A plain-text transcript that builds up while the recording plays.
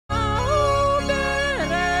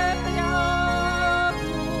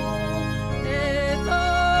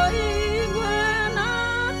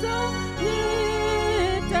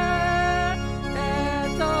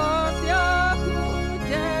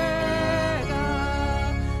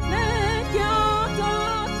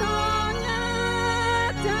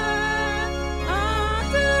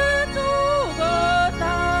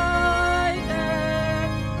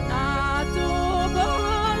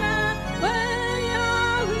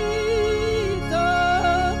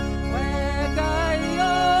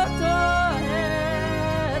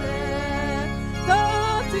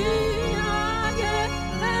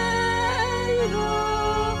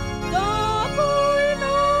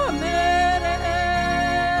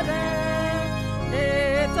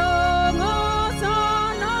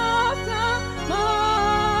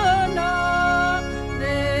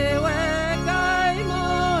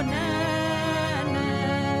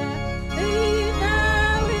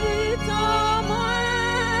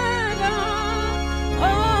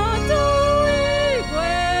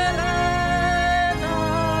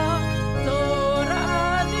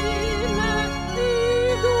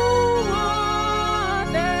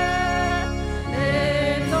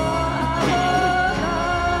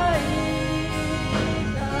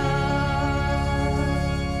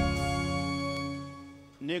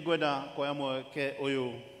Nĩngwenda kuoya mweke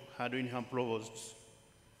ũyũ handũ-inĩ ha Provost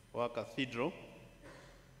wa Cathedral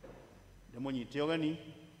ndĩmũnyite ũgeni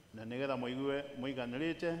na nĩgetha mũigue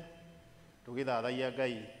mũiganĩrĩte tũgĩthathaiya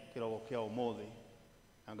Ngai kĩroko kĩa ũmũthĩ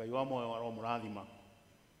na Ngai wa muoyo aromũrathima.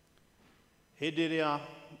 Hĩndĩ ĩrĩa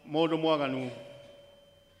mũndũ mwaganu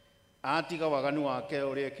atiga waganu wake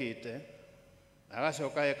ũrĩa ekĩte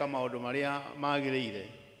agacoka eka maũndũ marĩa magĩrĩire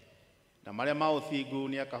na marĩa ma ũthingu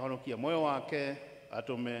nĩ akahonokia muoyo wake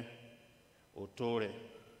atũme ũtũre.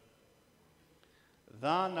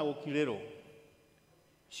 Tha na gũkirĩrwo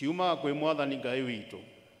ciumaga kwĩ Mwathani Ngai witũ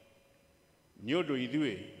nĩ ũndũ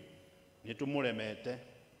ithuĩ nĩtũmũremete,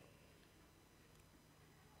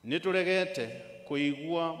 nĩtũregete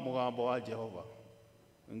kũigua mũgambo wa Jehova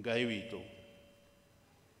Ngai witũ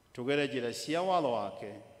tũgere njĩra cia watho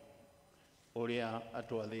wake ũrĩa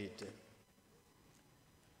atwathĩte.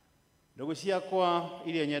 Ndũgũ ciakwa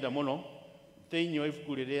iria nyenda mũno thĩinĩ wa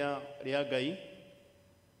ibuku rĩrĩa rĩa Ngai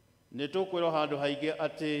nĩtũkwĩrwo handũ haingĩ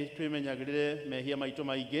atĩ twĩmenyagĩrĩre mehia maitũ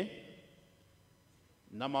maingĩ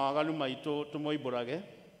na mawaganu maitũ tũmoimbũrage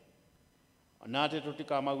na atĩ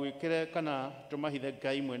tũtikamagwĩkĩre kana tũmahithe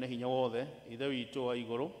Ngai mwene hinya wothe ithe witũ wa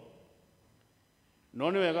igũrũ,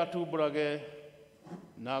 no nĩ wega tumbũrage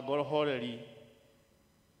na ngoro horeri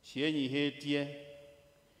ciĩnyihĩtie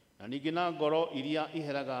na ningĩ na ngoro iria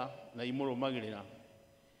iheraga na imũrũmagĩrĩra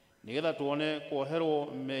nĩgetha tuone kuoherwo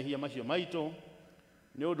mehia macio maitũ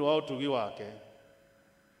nĩ ũndũ wa ũtugi wake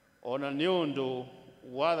ona nĩ ũndũ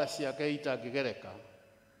wa tha ciake itangĩgereka,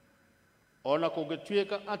 ona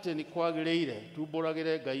kũngĩtuĩka atĩ nĩ kwagĩrĩire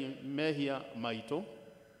tumbũragĩre Ngai mehia maitũ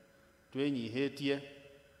twĩnyihĩtie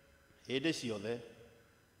hĩndĩ ciothe,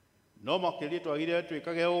 no makĩria twagĩrĩire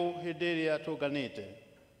twĩkage ũũ hĩndĩ ĩrĩa tũnganĩte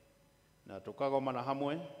na tũkagomana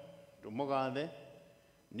hamwe tũmũgathe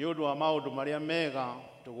nĩ ũndũ wa maũndũ marĩa mega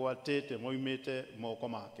tũgwatĩte moimĩte moko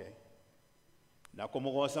make na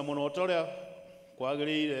kũmũgoca mũno ta ũrĩa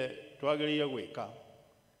twagĩrĩire gwĩka,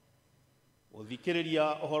 gũthikĩrĩria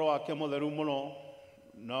ũhoro wake mũtheru mũno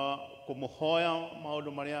na kũmũhoya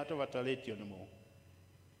maũndũ marĩa tũbatarĩtio nĩmo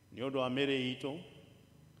nĩ ũndũ wa mĩĩrĩ itũ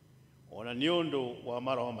ona nĩ ũndũ wa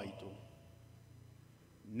maroho maitũ.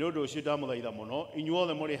 Nĩ ũndũ ũcio ndamũthaitha mũno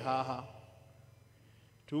inyuothe mũrĩ haha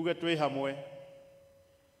tuge twĩ hamwe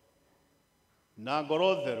na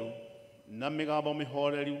ngoro theru na mĩgambo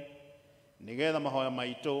mĩhoreru nĩgetha mahoya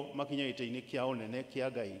maitũ makinye gĩtĩ-inĩ kĩa ũnene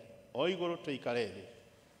kĩa Ngai o igũrũ tũikare thĩ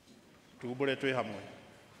tumbũre twĩ hamwe.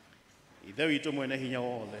 Ithe witũ mwene hinya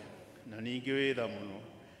wothe na ningĩ wĩ tha mũno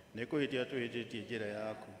nĩ kũhĩtia twĩhĩtĩtie njĩra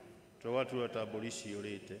yaku tũgatua ta mbũri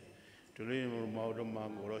ciũrĩte tũrĩ maũndũ ma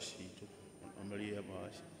ngoro citũ na maria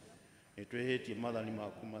macio nĩ twĩhĩtie maathani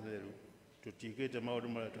maku matheru tũtiĩkĩte maũndũ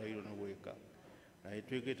marĩa twagĩrĩirwo nĩ gwĩka na nĩ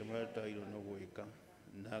twĩkĩte marĩa twagĩrĩirwo nĩ gwĩka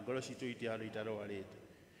na ngoro citũ itiarĩ itarwarĩte,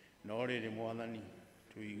 no rĩrĩ Mwathani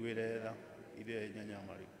tũiguĩre tha ithuĩ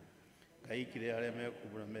nyanyamarĩ Ngai kĩrĩa arĩa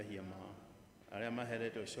mekumbũra mehia mao arĩa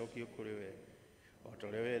maherete ũcokio kũrĩ we o ta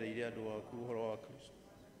ũrĩa wereire andũ aku ũhoro wa Kristo,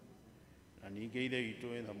 na ningĩ ithe witũ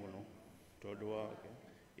wĩ tha mũno tondũ wake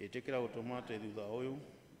ĩtĩkĩra gũtũma atĩ thutha ũyũ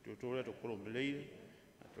tũtũũre tũkũrũmĩrĩire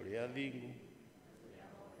na tũrĩ athingu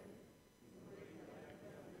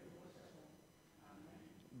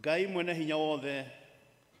Ngai mwene hinya wothe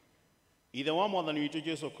ithe wa Mwathani witũ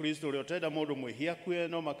Jesu Kristo ũrĩa ũtenda mũndũ mwĩhia kue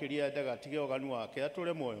no makĩria endaga atige ũganu wake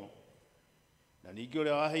atũre muoyo, na ningĩ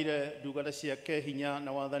ũrĩa waheire ndungata ciake hinya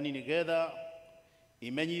na wathani nĩgetha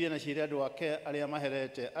imenyithie na ciĩre andũ ake arĩa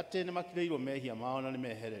maherete atĩ nĩ makirĩirwo mehia mao na nĩ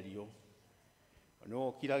mehererio, nĩ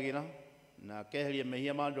wokiragĩra na akeheria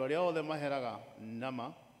mehia ma andũ arĩa othe maheraga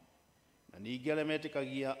nama, na ningĩ arĩa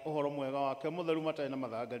metĩkagia ũhoro mwega wake mũtheru matarĩ na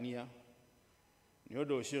mathangania. Nĩ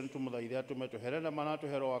ũndũ ũcio nĩtũmũthaithe atũme tũhere nama na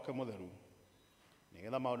tũhero wake mũtheru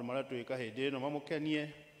nĩgetha maũndũ marĩa twĩka hĩndĩ ĩno mamũkenie,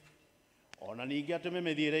 ona ningĩ atũme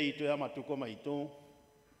mĩthiĩre itũ ya matukũ maitũ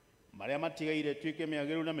marĩa matigaire tuĩke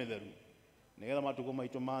mĩagĩrĩru na mĩtheru nĩgetha matukũ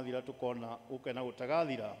maitũ mathira tũkona gũkena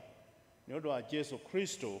gũtagathira nĩ ũndũ wa Jesu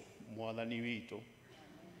Kristo Mwathani witũ.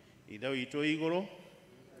 Ithe witũ igũrũ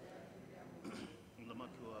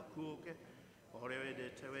ũthamaki waku ũke o ũrĩa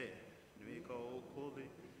wendete we nĩ wĩkaga gũkũ thĩ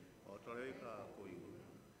o ta ũrĩa wĩkaga kũu igũrũ.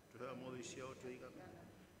 Tũhe ũmũthĩ ciao tũigana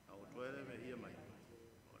na ũtware mehia maitũ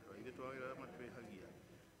o ta ithuĩ twagĩrĩire arĩa matwĩhagia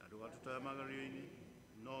na ndũgatũtare magerio-inĩ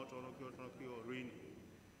no ũtũhonokie ũũru-inĩ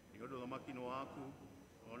nĩ ũndũ ũthamaki nĩ waku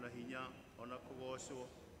ona hinya ona kũgocwo.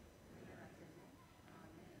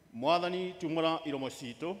 Mwathani tumũra iromo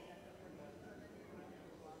citũ,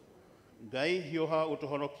 Ngai hiũha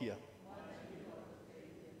gũtũhonokia.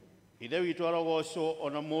 Ithe witũ arogocwo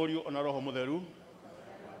ona Mũriũ ona Roho Mũtheru.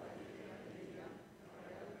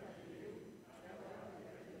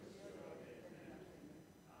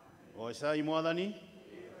 Goicai Mwathani.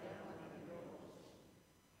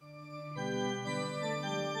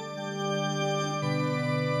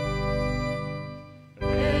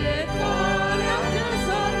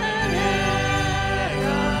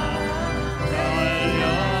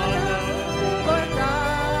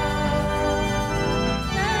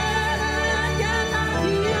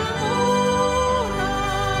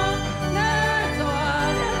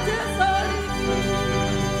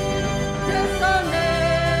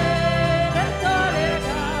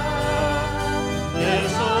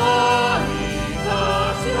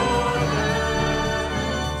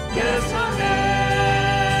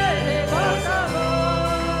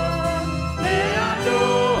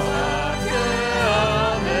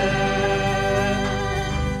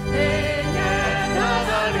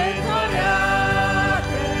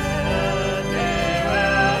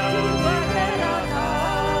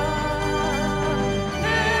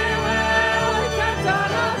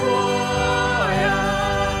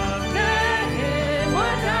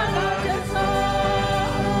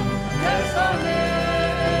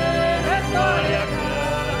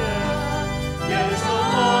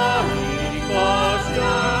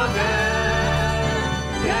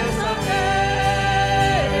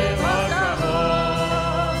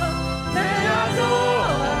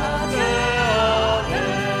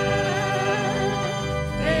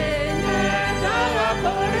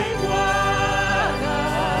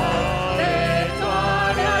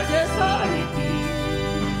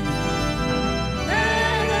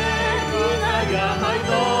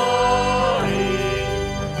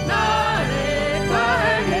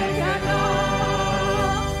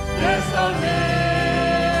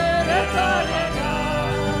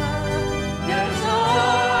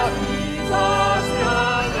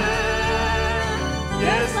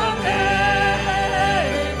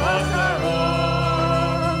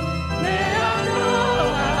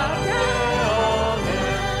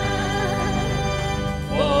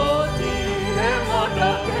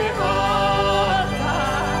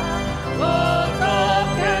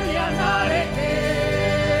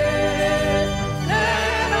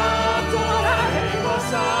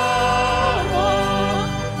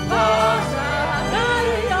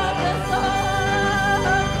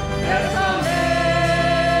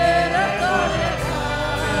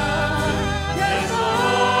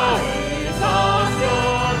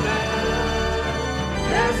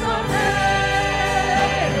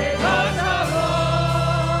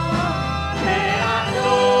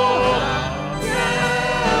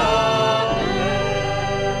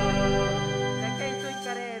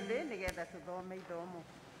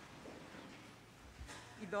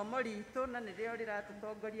 Ithomo ritũ na nĩrĩo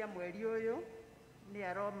rĩratũtongoria mweri ũyũ nĩ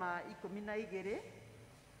Aroma 12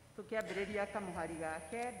 tũkĩambĩrĩria kamũhari ga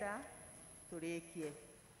 9 tũrĩkie.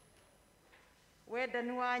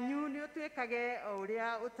 Wendani wanyu nĩ ũtuĩkage o ũrĩa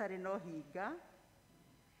ũtarĩ na ũhinga,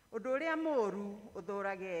 ũndũ ũrĩa mũũru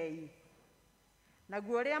ũthũragei,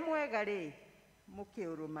 naguo ũrĩa mwega-rĩ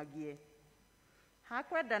mũkĩũrũmagie.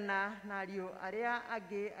 Hakwendana na ariũ arĩa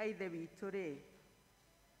angĩ a Ithe witũ-rĩ,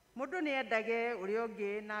 mũndũ nĩendage ũrĩa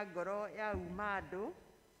ũngĩ na ngoro ya uma andũ,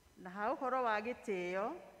 na ha ũhoro wa gĩtĩo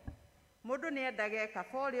mũndũ nĩendage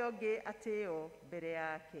kaba ũrĩa ũngĩ atĩo mbere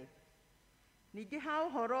yake. Ningĩ ha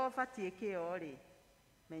ũhoro batiĩ kĩo-rĩ,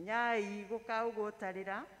 menyai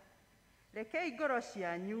gũkaũgũtarĩra, rekei ngoro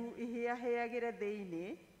cianyu ihĩahĩagĩre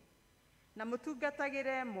thĩinĩ na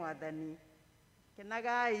mũtungatagĩre Mwathani.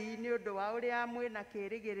 Kenagai nĩ ũndũ wa ũrĩa mwĩna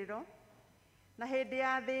kĩĩrĩgĩrĩro, na hĩndĩ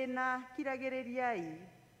ya thĩna kiragĩrĩriai,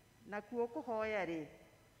 nakuo kũhoya-rĩ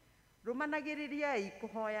rũmanagĩrĩriai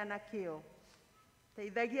kũhoya na kĩo.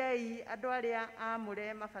 Teithagiai andũ arĩa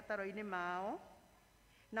aamũre mabataro-inĩ mao,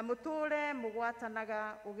 na mũtũũre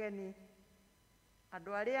mũgwatanaga ũgeni.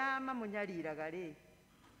 Andũ arĩa mamũnyariraga-rĩ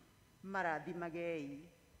marathimagei.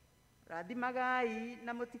 Rathimagai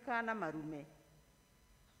na mũtikanamarume.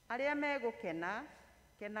 Arĩa megũkena,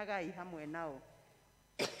 kenagai hamwe nao.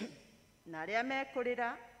 Na arĩa mekũrĩra,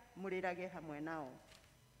 mũrĩrage hamwe nao.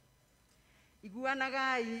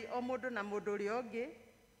 Iguanagai o mũndũ na mũndũ ũrĩa ũngĩ,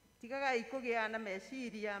 tigagai kũgĩa na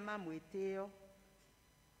meciria ma mwĩtĩo,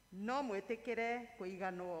 no mwĩtĩkĩre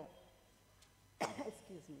kũiganwo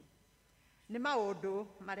nĩ maũndũ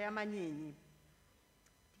marĩa manyinyi.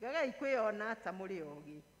 Tigagai kwĩona ta mũrĩ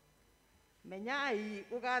ogĩ. Menyai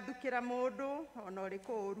gũgathukĩra mũndũ ona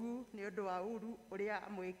ũrĩkũ ũru nĩ ũndũ wa ũru ũrĩa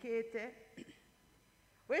amwĩkĩte.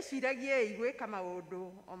 Wĩciragiei gwĩka maũndũ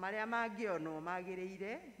o marĩa mangĩonwo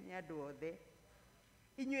magĩrĩire nĩ andũ othe.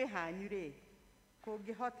 Inyuĩ hanyu-rĩ,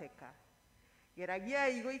 kũngĩhoteka,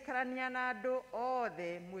 geragiai gũikarania na andũ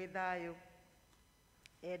othe mwĩ thayũ.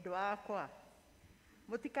 Endwa akwa,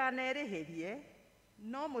 mũtikanerĩhĩrie,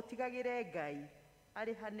 no mũtigagĩre Ngai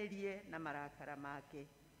arĩhanĩrie na marakara make.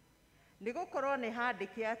 Nĩgũkorwo nĩ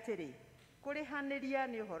handĩke atĩrĩ, kũrĩhanĩria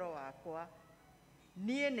nĩ ũhoro wakwa,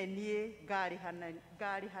 niĩ nĩ niĩ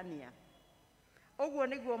ngarĩhania. Ũguo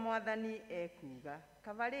nĩguo Mwathani ekuga.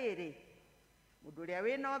 Kaba rĩrĩ, mũndũ ũrĩa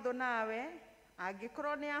wĩna ũthũ nawe,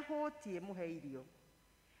 angĩkorwo nĩ ahũtiĩ mũhe irio,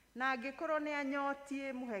 na angĩkorwo nĩ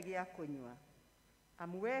anyotiĩ mũhe gĩa kũnyua.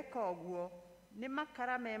 Amu weka ũguo, nĩ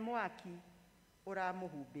makara me mwaki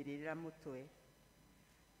ũramũhumbĩrĩra mũtwe.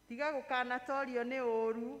 Tiga gũkanatorio nĩ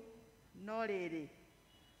ũũru, no rĩrĩ,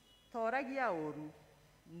 toragia ũũru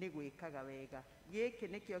nĩ gwĩkaga wega. Gĩkĩ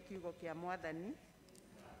nĩkĩo kiugo kĩa Mwathani.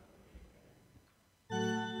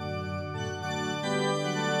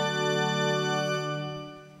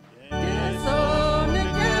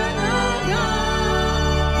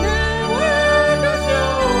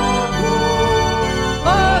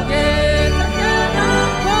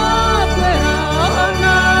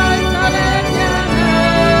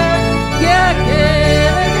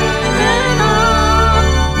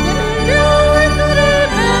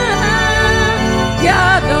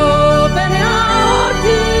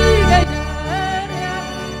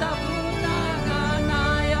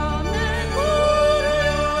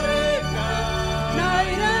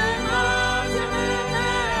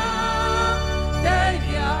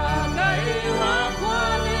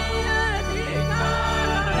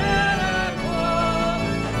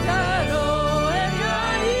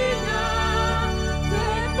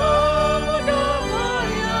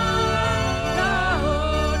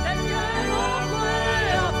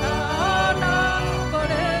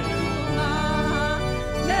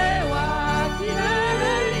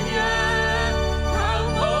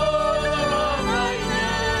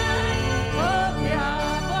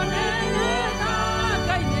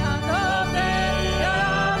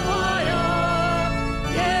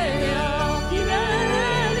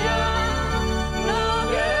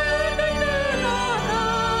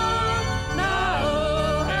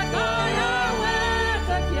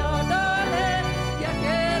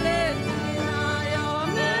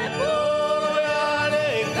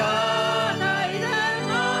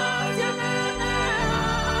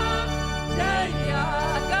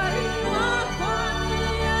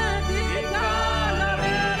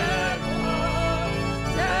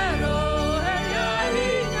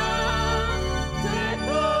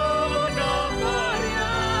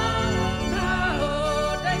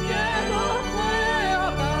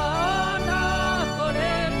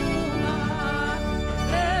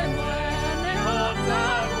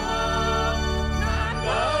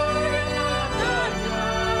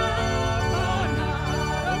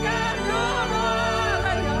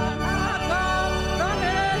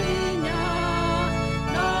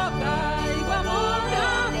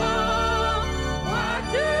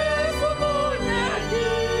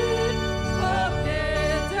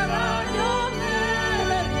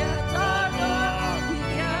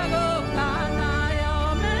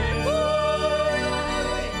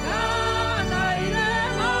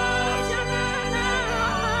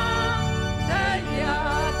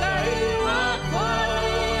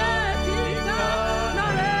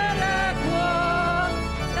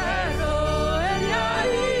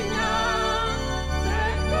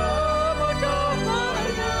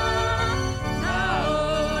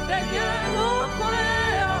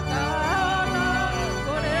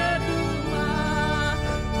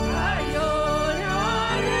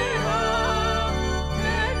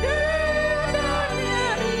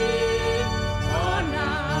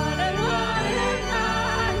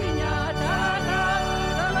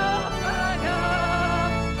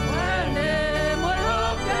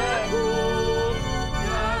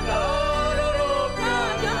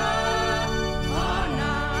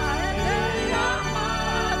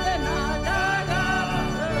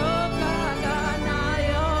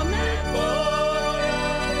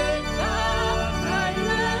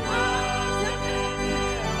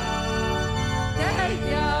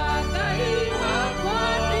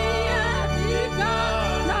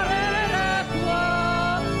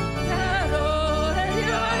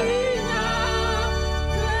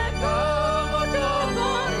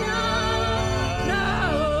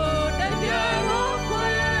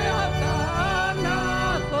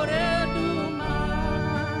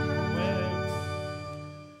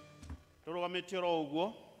 Tũrũgamĩtio ũguo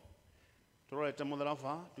tũrorete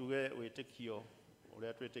mũtharaba tuge wĩtĩkio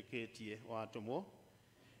ũrĩa twĩtĩkĩtie watũmwo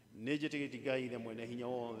nĩ njĩtĩkĩtie Ngai Ithe mwene hinya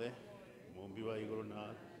wothe mũmbi wa igũrũ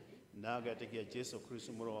na ngatĩkia Jesu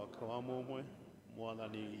Kristo mũrũ wake wa mũmwe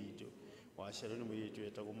Mwathani witũ waciarwo nĩ mũirĩtu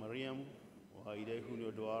wĩtagwo Mariamu wa iraihu nĩ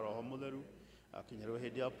ũndũ wa Roho Mũtheru akinyĩrwo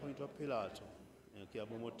hĩndĩ ya Ponto Pilato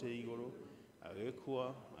akĩamba mũtĩ igũrũ agĩkua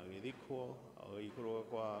agĩthikwo agĩikũrũka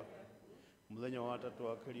kwa mũthenya wa gatatũ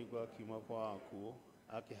akĩriũka akiuma kwa akuũ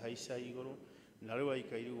akĩhaica igũrũ na rĩu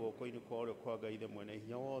aikaire guoko-inĩ kwa ũrĩo kwa Ngai mwene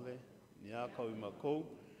hinya wothe nĩ akauma kũu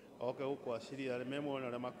oke gũkwacĩria arĩa me muoyo na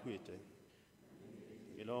arĩa makuĩte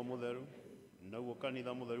Roho mũtheru naguo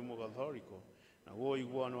kanitha mũtheru mũgathoriko naguo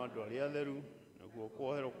ũiguano wa andũ arĩa atheru naguo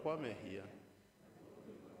kuoherwo kwa mehia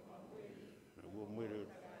naguo mwĩrĩ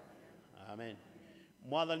amen.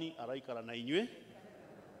 Mwathani araikara na inyuĩ.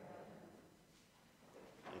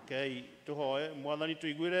 Rekei tũhoe. Mwathani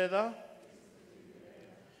tũiguĩre tha.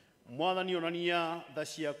 Mwathani onania tha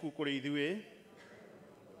ciaku kũrĩ ithuĩ.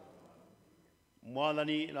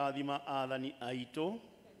 Mwathani rathima athani aitũ.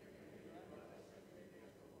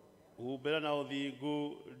 Humbĩra na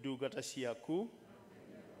ũthingu ndungata ciaku.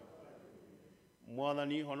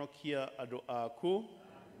 Mwathani honokia andũ aku.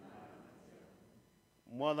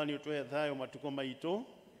 Mwathani ũtũhe thayũ matukũ maitũ.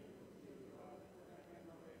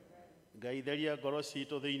 Ngai theria ngoro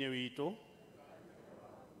citũ thĩinĩ witũ.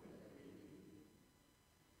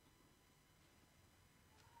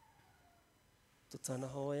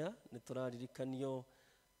 Tutanahoya nĩ tũraririkanio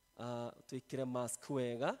twĩkĩre mask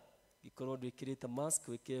wega. Gikorwo ndwĩkĩrĩte mask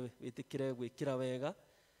wĩtĩkĩre gwĩkĩra wega.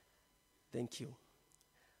 Thank you.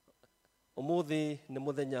 Ũmũthĩ nĩ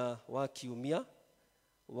mũthenya wa kiumia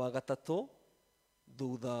wa gatatũ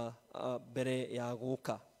thutha mbere ya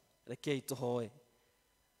gũka. Rekei tũhoe.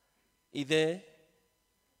 Ithe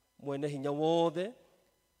mwene hinya wothe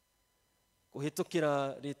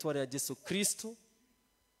kũhĩtũkĩra rĩĩtwa rĩa Jesu Kristo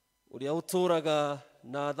ũrĩa ũtũũraga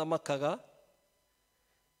na athamakaga,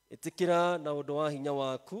 ĩtĩkĩra na ũndũ wa hinya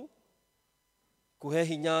waku kũhe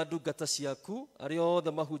hinya ndungata ciaku arĩa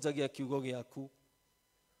othe mahunjagia kiugo gĩaku.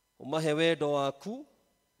 Ũmahe wendo waku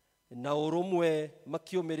na ũrũmwe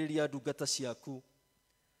makĩũmĩrĩria ndungata ciaku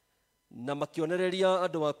na makĩonereria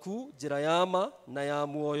andũ aku njĩra ya ma na ya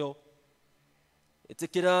muoyo.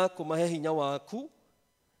 Ĩtĩkĩra kũmahe hinya waku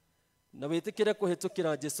na wĩtĩkĩre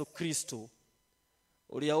kũhĩtũkĩra Jesu Kristo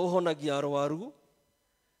ũrĩa ũhonagia arwaru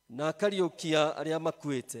na akariũkia arĩa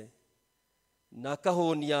makuĩte na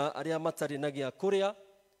akahũnia arĩa matarĩ na gĩa kũrĩa.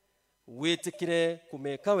 Wĩtĩkĩre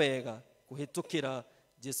kũmeka wega kũhĩtũkĩra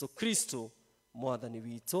Jesu Kristo mwathani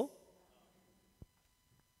witũ.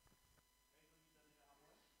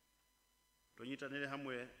 Tũnyitanĩre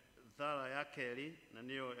hamwe thara ya kerĩ na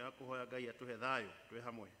nĩyo ya kũhoya Ngai atũhe thayũ twĩ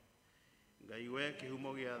hamwe. Ngai we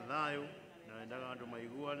kĩhumo gĩa thayũ na wendaga andũ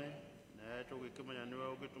maiguane na tũgĩkĩmenya nĩwe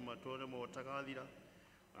ũngĩtũma tuone mũtagathira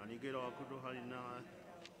na ningĩ Roho waku ndũharĩ na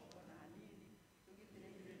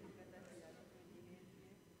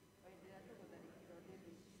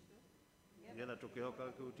nĩgetha tũkĩhoka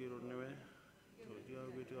kĩrutĩrwo nĩwe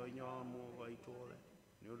tũtigagĩtĩra hinya wa Ngai tuothe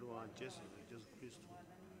nĩ ũndũ wa Jesu Kristo.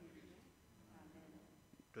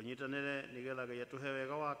 Tũnyitanĩre nĩgetha Ngai atũhe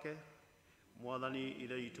wega wake. Mwathani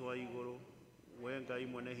ithe witũ wa igũrũ, we Ngai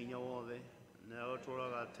mwene hinya wothe na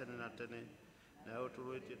ũtũũraga tene na tene na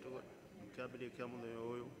ũtũrũĩtie kĩambĩrĩria kĩa mũthenya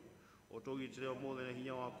ũyũ, ũtũgitĩre ũmũthĩ na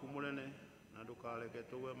hinya waku mũnene na ndũkareke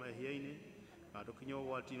tũgwe mehia-inĩ na tũkinye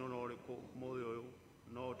ũgwati-inĩ ona ũrĩkũ mũthĩ ũyũ,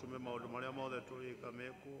 no ũtũme maũndũ marĩa mothe tũrĩka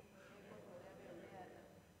mekwo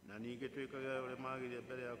na ningĩ twĩkage ũrĩa magĩrĩire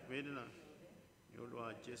mbere yaku hĩndĩ na nĩ ũndũ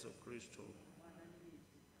wa Jesu Kristo.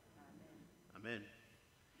 Amen.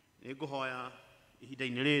 Nĩ ngũhoya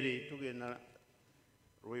ihinda-inĩ rĩrĩ tũgĩe na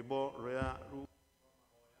rwĩmbo rũrĩa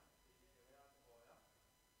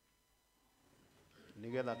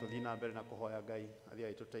nĩgetha tũthiĩ na mbere na kũhoya Ngai athiĩ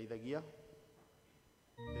agĩtũteithagia.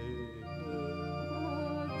 Bye.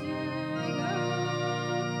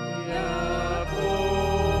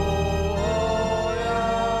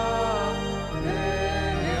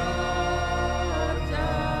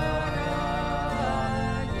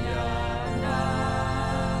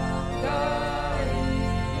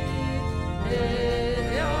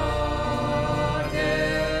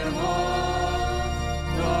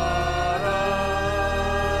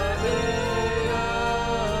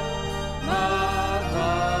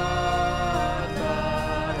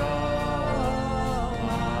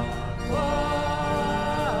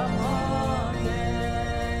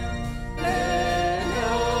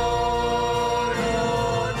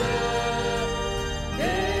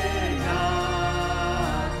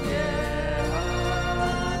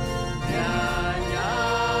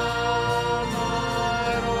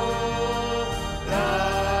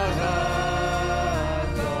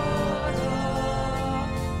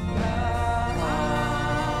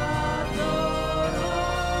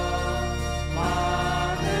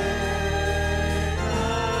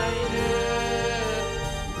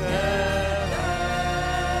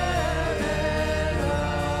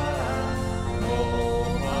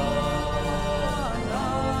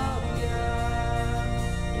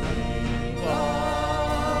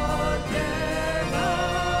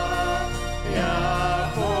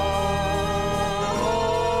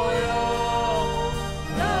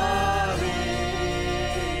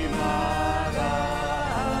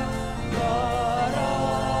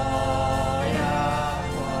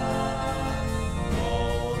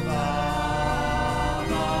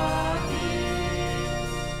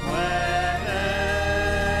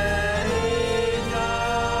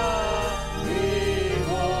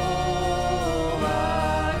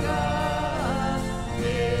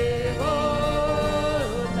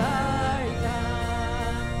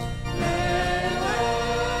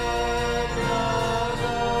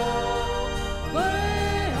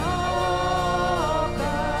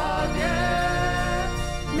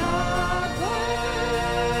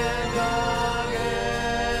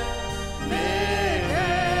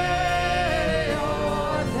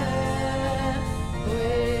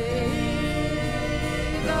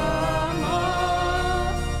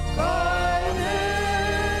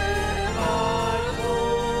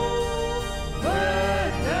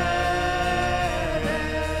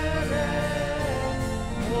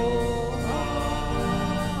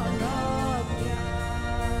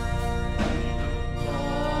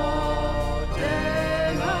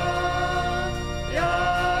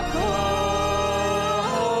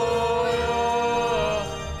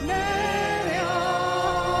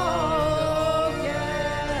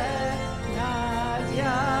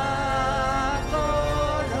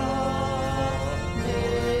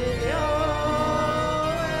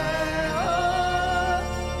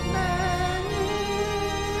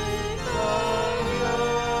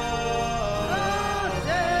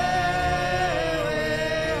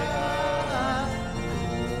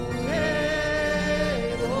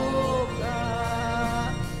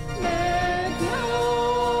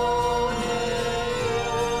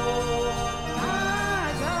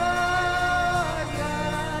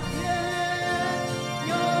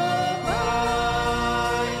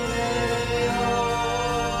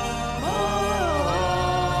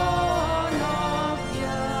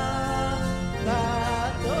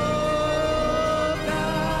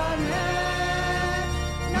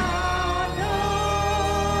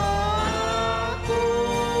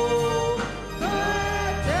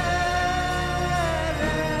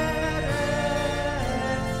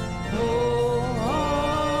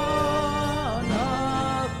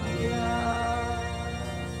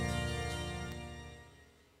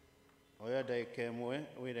 oya ndagĩka ĩmwe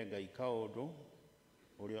wĩre Ngai kaũndũ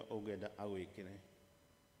ũrĩa ũngĩenda agwĩkĩre.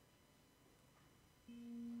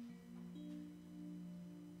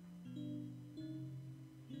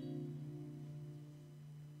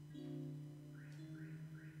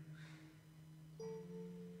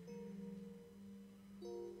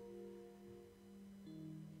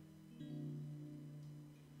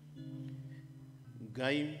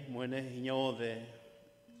 Ngai mwene hinya wothe,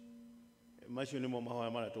 macio nĩmo mahoya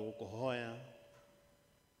marĩa tũgũkũhoya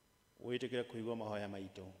wĩtĩkĩre kũigua mahoya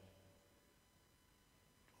maitũ.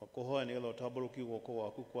 Twakũhoya nĩgetha ũtambũrũkie guoko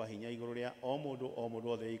gwaku kwa hinya igũrũ rĩa o mũndũ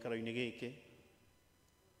wothe gĩikaro-inĩ gĩkĩ,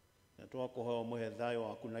 na twakũhoya ũmũhe thayũ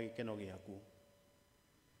waku na gĩkeno gĩaku,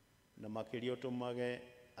 na makĩria ũtũmage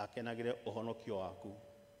akenagĩre ũhonokio waku.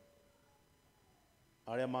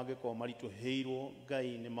 Arĩa mangĩkorwo maritũhĩirwo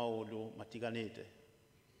Ngai nĩ maũndũ matiganĩte,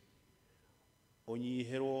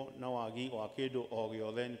 ũnyihĩrwo na wagi wa kĩndũ o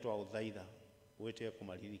gĩothe, nĩ twagũthaitha wĩtĩe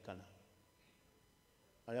kũmaririkana.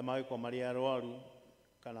 Arĩa mangĩkorwo marĩ arwaru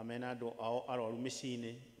kana mena andũ ao arwaru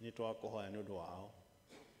mĩciĩ-inĩ, nĩ twakũhoya nĩ ũndũ wao.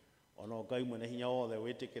 Ona Ngai mwene hinya wothe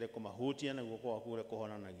wĩtĩkĩre kũmahutia na guoko gwaku ũrĩa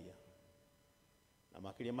kũhonanagia. Na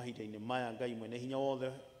makĩria mahinda-inĩ maya Ngai mwene hinya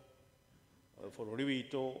wothe, bũrũri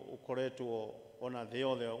witũ ũkoretwo ona thĩ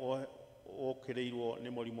yothe ũkĩrĩirwo nĩ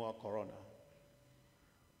mũrimũ wa corona.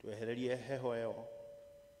 Twehererie heho ĩyo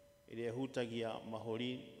ĩrĩa ĩhutagia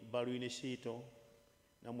mahũri mbaru-inĩ citũ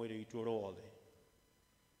na mwĩrĩ witũ wothe,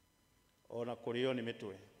 ona kũrĩo nĩ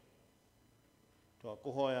mĩtwe.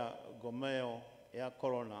 Twakũhoya ngoma ĩyo ya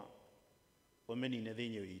corona ũmĩnine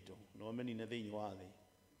thĩinĩ witũ na ũmĩnine thĩinĩ wa thĩ.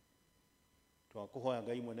 Twakũhoya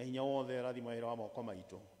Ngai mwene hinya wothe rathima wĩra wa moko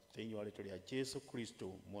maitũ thĩinĩ wa rĩĩtwa rĩa Jesu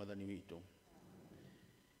Kristo mwathani witũ.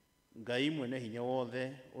 Ngai mwene hinya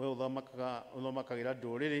wothe, we ũthomakagĩra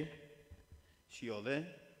ndũrĩrĩ ciothe,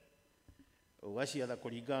 ũgaciatha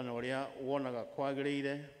kũringana na ũrĩa wonaga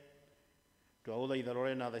kwagĩrĩire. Twagũthaitha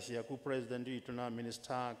rore na tha ciaku president witũ na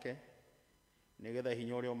minister ake, nĩgetha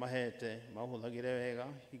hinya ũrĩa ũmahete mahũthagĩre wega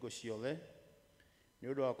hingo ciothe,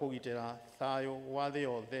 nĩ ũndũ wa kũgitĩra thayũ wa thĩ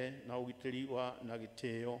yothe na ũgitĩri na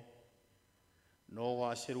gĩtĩo na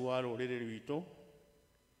ũgacĩru wa rũrĩrĩ rwitũ,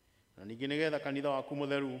 na ningĩ nĩgetha kanitha waku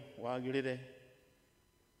mũtheru wagĩrĩre,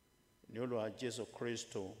 nĩ ũndũ wa Jesu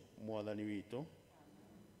Kristo mwathani witũ.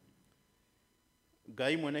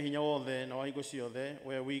 Ngai mwene hinya wothe na wa hingo ciothe,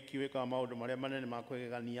 we wiki wĩkaga maũndũ marĩa manene ma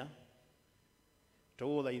kwĩgegania,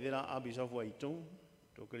 tũgũthaithĩra abishofu aitũ,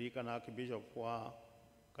 tũkĩririkana archbishop wa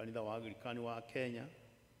kanitha wa Anglikani wa Kenya,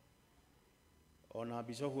 ona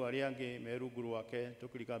abishofu arĩa angĩ me rungu rwake,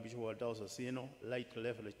 tũkĩririkana bishop wa diocese ĩno Right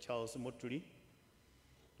Reverend Charles Muturi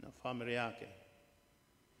na family yake.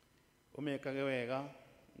 Ũmekage wega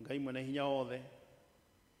Ngai mwene hinya wothe,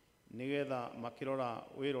 nĩgetha makĩrora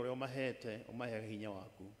wĩra ũrĩa ũmahete ũmahe hinya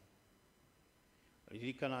waku.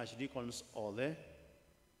 Ririkana archdeacons othe,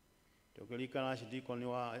 tũkĩririkana archdeacon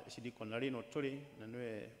rĩno tũrĩ na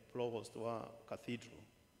nĩwe Provost wa cathedral,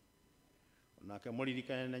 nake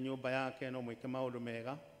mũririkane na nyũmba yake, no mwĩke maũndũ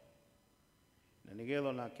mega na nĩgetha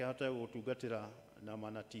onake ahote gũtungatĩra na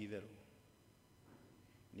manati itherũ.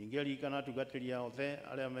 Ningĩ ririkana atungatĩri othe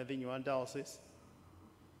arĩa me thĩinĩ wa diocese,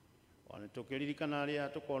 ona tũkĩririkana arĩa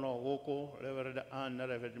tũkoragwo nao gũkũ, Reverend Ann na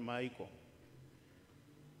Reverend Michael,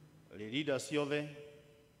 leaders ciothe,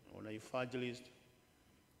 ona evangelist,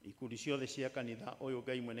 ikundi ciothe cia kanitha ũyũ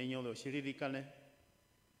Ngai mwene hinya wothe ũciririkane.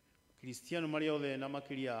 Kristiano marĩa othe na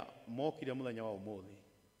makĩria mokire mũthenya wa ũmũthĩ,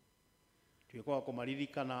 tuĩka wa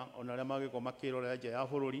kũmaririkana, ona arĩa magĩkorwo makĩrorera nja ya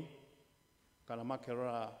bũrũri kana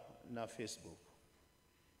makĩrora na Facebook.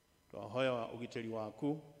 Twahoya ũgitĩri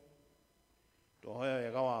waku, twahoya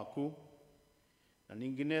wega waku, na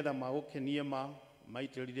ningĩ nĩgetha magũkenie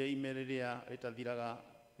maitĩrĩre ime rĩrĩa rĩtathiraga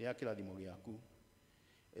rĩa kĩrathimo gĩaku.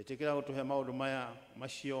 Ĩtĩkĩra gũtũhe maũndũ maya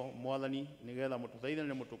macio Mwathani, nĩgetha mũtũthaithanie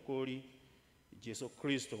na mũtũkũri Jesu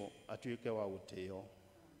Kristo atuĩke wa gũtĩo.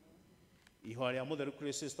 Ihoya rĩa mũtheru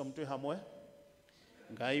Kristo system twĩ hamwe.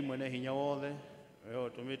 Ngai mwene hinya wothe, we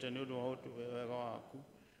ũtũmĩte nĩ ũndũ wa wega waku,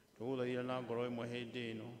 tũgũthaithia na ngoro ĩmwe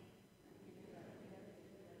hĩndĩ ĩno.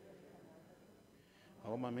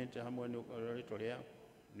 Mamĩte hamwe rĩtwa rĩaku,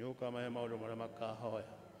 nĩ ũkamahe maũndũ marĩa makahoya.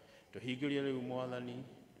 Tũhingĩrie rĩu Mwathani,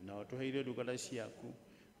 na ũtũheire ndungata ciaku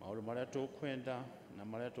maũndũ marĩa tũkwenda na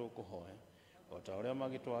marĩa tũkũhoya, o ta ũrĩa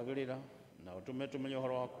magĩtwagĩrĩra, na ũtũme tũmenye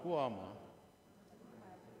ũhoro waku wa ma,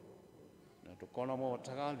 na tũkona mo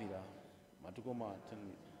ũtagathira matukũ ma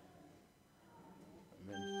tene.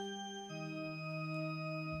 Amen.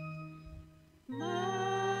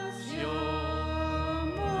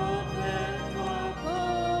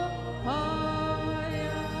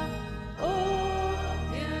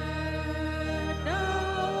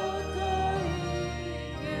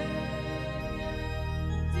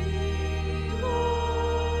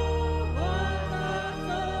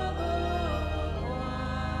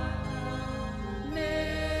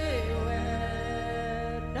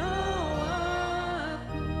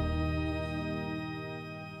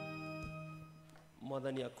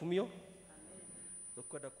 mwathani akumio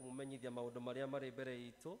tukwenda kumumenyithia maundu maria mari mbere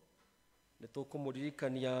itu ni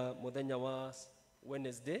tukumuririkania muthenya wa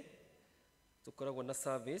Wednesday tukoragwo na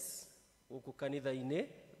service guku kanitha-ini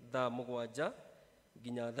thaa 7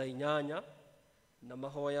 nginya thaa 8 na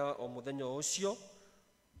mahoya o muthenya ucio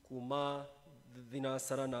kuma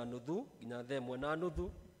thinacara na nuthu nginya thaa 1:30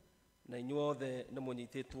 na inyuothe ni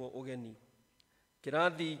munyititwo ugeni.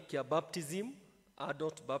 Kirathi kia baptism,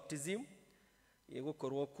 adult baptism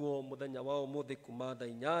igukorwo kuo muthenya wa umuthi kuma thaa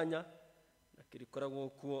 8 na kirikoragwo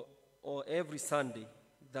kuo every Sunday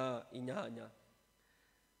thaa 8.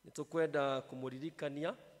 Nitukwenda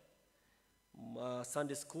kumuririkania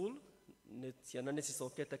Sunday school ni ciana ni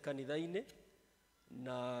cicokete kanitha-ini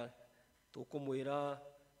na tukumwira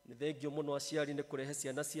ni thengio muno aciari ni kurehe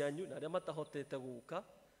ciana cianyu na aria matahotete guka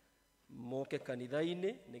moke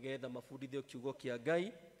kanitha-ini nigetha mabundithio kiugo kia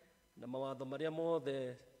Ngai na mawatho maria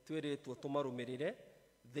mothe twiritwo tumarumirire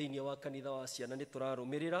thiini wa kanitha wa ciana ni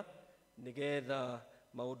turarumirira nigetha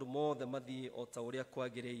maundu mothe mathii o ta uria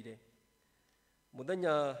kwagiriire.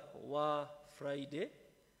 Muthenya wa Friday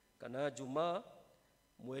kana Jumaa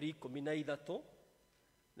mweri 13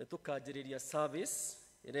 ni tukanjiriria service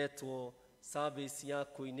iretwo service ya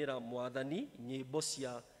kuinira mwathani, nyimbo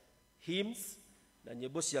cia hymns na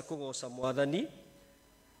nyimbo cia kugoca mwathani.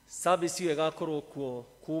 Service iyo igakorwo kuo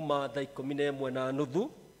kuma thaa 11:30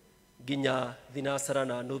 nginya thinacara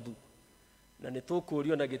na nuthu na ni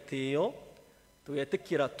tukurio na gitio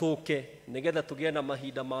tugetikira tuke nigetha tugie na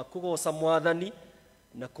mahinda ma kugoca mwathani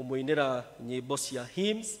na kumuinira nyimbo cia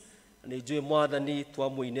hymns. Ni njui mwathani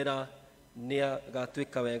twamuinira ni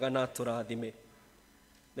agatwika wega na turathime.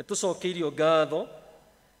 Ni tucokeirio ngatho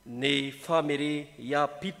ni family ya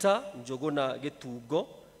Peter Njuguna Gitungo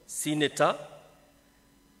Senator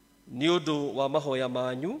ni undu wa mahoya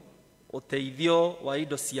manyu, uteithio wa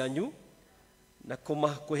indo cianyu na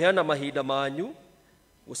kuheana mahinda manyu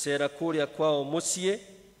gucera kuria kwao mucie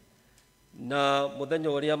na muthenya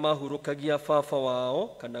uria mahurukagia baba wao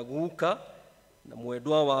kana guka na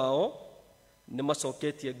mwendwa wao ni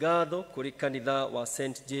macoketie ngatho kuri kanitha wa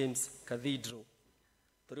St James Cathedral.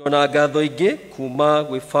 Turiona ngatho ingi kuma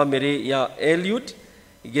gwi family ya Eliud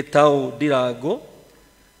Gitau Ndirango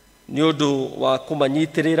ni undu wa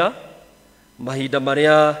kumanyitirira mahinda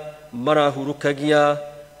maria marahurukagia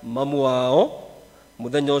mamu wao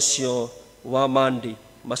muthenya ucio wa Monday.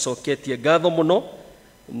 Macoketie ngatho muno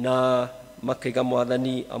na makaiga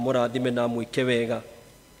mwathani amurathime na mwike wega.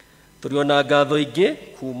 Turiona ngatho ingi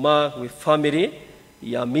kuma gwi family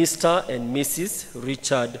ya Mr and Mrs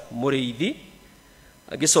Richard Muriithi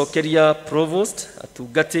agicokeria Provost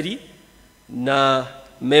atungatiri na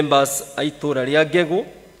members a itura ria Ngegu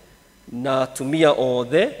na atumia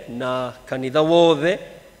othe na kanitha wothe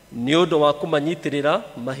ni undu wa kumanyitirira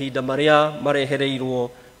mahinda maria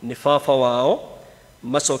marehereirwo ni baba wao.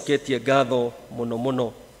 Macoketie ngatho muno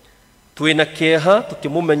muno. Twina kieha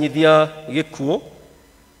tukimumenyithia gikuo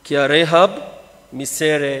kia Rehab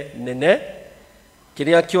Misere Nene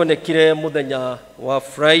kiria kionekire muthenya wa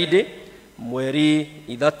Friday mweri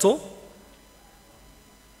 3.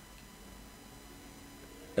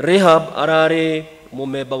 Rehab arari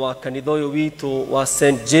mumemba wa kanitha uyu witu wa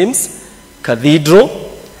St James Cathedral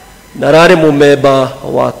na arari mumemba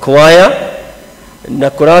wa kwaya na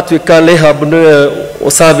kuratwika Rehab niwe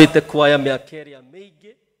usavite kwaya miakeria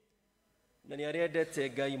mingi na ni ariendete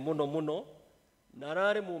Ngai muno muno na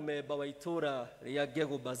arari mumemba wa itura ria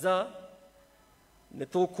Ngegu Bazaar. Ni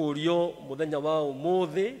tukurio muthenya wa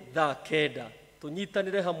umuthi thaa 9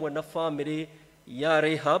 tunyitanire hamwe na family ya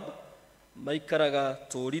Rehab maikaraga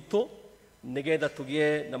Turitu nigetha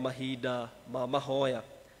tugie na mahinda ma mahoya.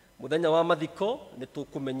 Muthenya wa mathiko ni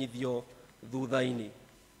tukumenyithio thutha-ini.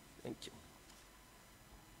 Thank you.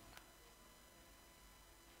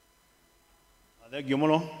 Thank you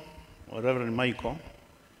muno Reverend Michael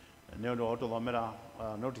ni undu wa tuthomera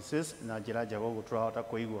notices na njira njega uguo turahota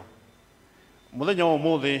kuigua. Muthenya wa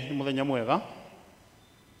umuthi ni muthenya mwega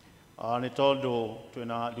ni tondu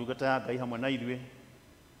twina ndungata ya Ngai hamwe na ithuĩ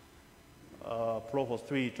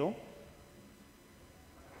Provost witũ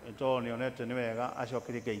tondu nionete ni wega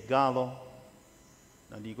acokerie Ngai ngatho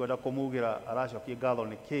na ndikwenda kumugira aracokie ngatho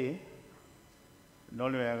niki no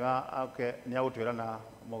ni wega ni agutwira na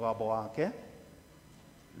mugambo wake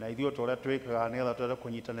na ithuĩ turia twikaga nigetha twende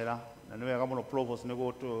kunyitanira na ni wega muno Provost ni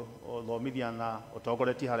gututhomithia na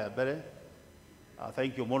utongoretie haria mbere.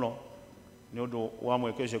 Thank you muno ni undu wa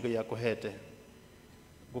mweke ucio Ngai akuhete.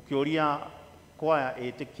 Ngukiuria kwaya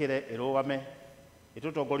itikire irugame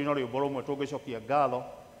itutongori no rwimbo rumwe tungicokia ngatho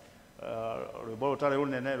rwimbo rutari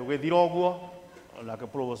runene rugithira uguo nake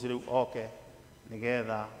Provost riu oke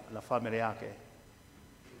nigetha na family yake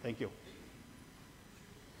Thank you.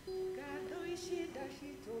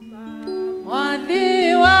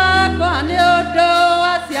 Mwathi wakwa nĩ ũndũ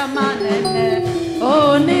wa ciama nene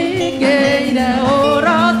ũningĩire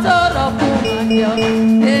ũrotũro kumagio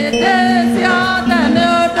hĩndĩ ciothe nĩ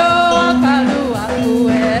ũndũ wa karu waku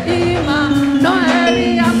we ima no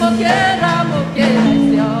eria mũkĩra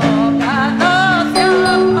icio ngatho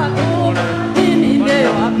ciakwa thĩinĩ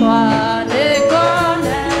wakwa nĩ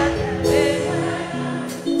ngonete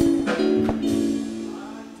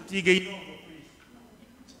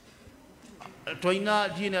Twaina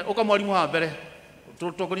jina oka mwalimu wa mbere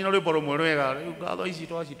tutokonina rwimbo rumwe rwega riu ngatho ici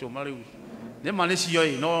twacituma riu nĩ ma nĩ cio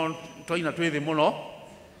no twaina twĩ thĩ mũno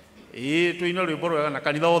twaina rwimbo rwega na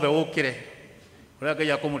kanitha wothe ũkĩre ũrĩa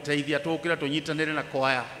Ngai akũmũteithia tũkĩre tũnyitanĩre na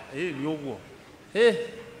kwaya nĩ ũguo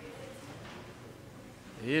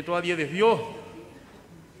twathiĩ thĩ biũ.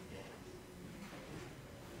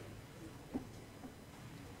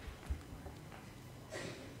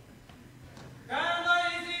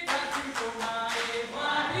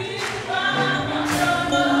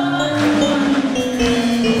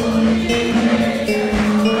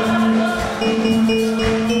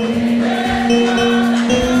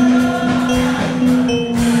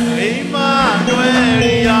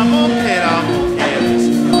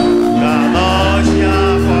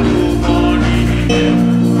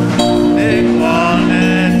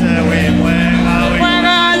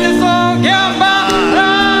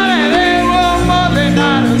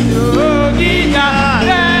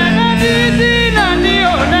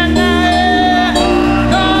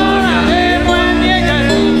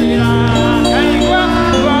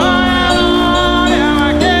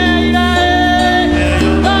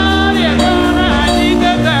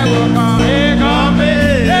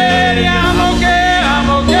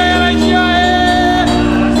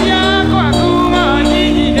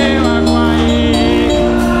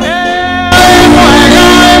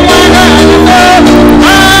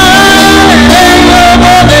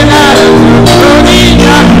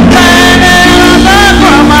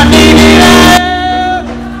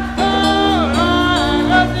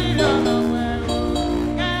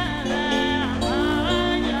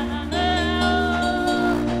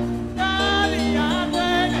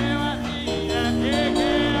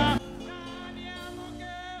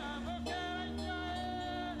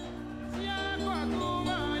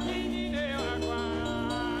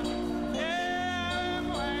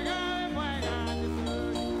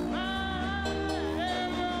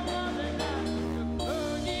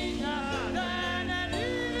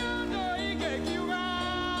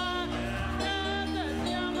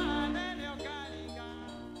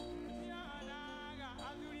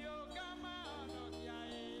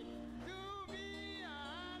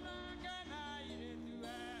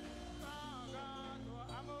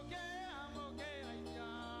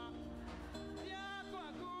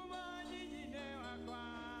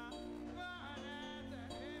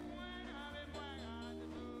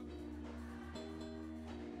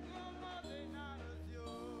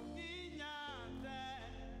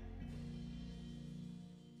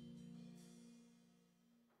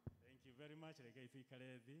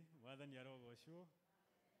 Mwathani arogocwo.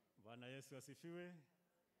 Bwana Yesu asifiwe.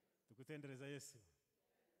 Tukutendereza Yesu.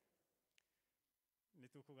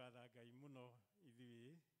 Nitukugatha Ngai muno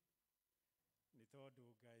ithui ni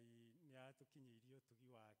tondu Ngai ni atukinyirie utugi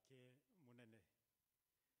wake munene.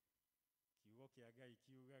 Kiugo kia Ngai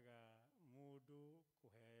kiugaga mundu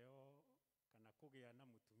kuheo kana kugia na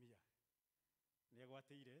mutumia ni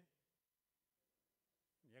agwatĩire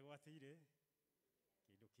kindu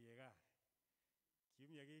kiega.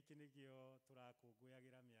 Kiumia giki nigio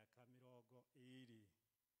turakũngũyagira miaka 21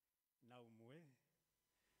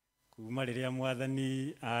 kuma riria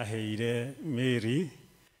Mwathani aheire Mary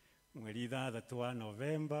mweri 3 wa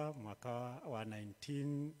Novemba mwaka wa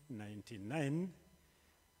 1999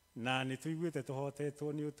 na nituiguite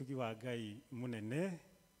tuhotetwo ni utugi wa Ngai munene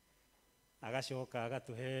agacoka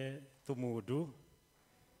agatuhe tumundu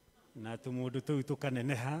na tumundu tuu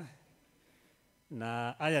tukaneneha.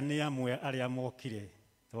 Na aya ni amwe aria mokire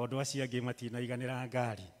tondu acio angi matinaiganira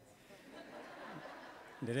ngari.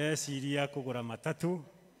 Ndireciria kugura matatu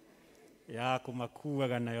ya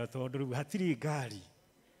kumakuaga nayo tondu riu hatiri ngari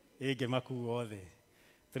ingimakua othe.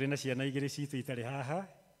 Turi na ciana igiri citu itari haha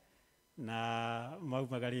na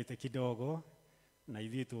maumagarite kidogo na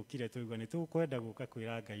ithuĩ tukire tuigua ni tukwenda guka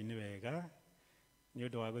kwira Ngai ni wega ni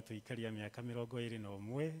undu wa gutuikaria miaka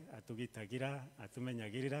 21 atugitagira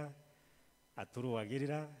atumenyagirira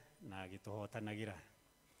aturuagirira na agituhotanagira.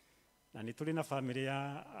 Na ni turi na family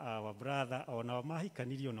ya our brother ona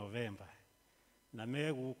mahikanirio November na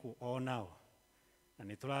meguku onao na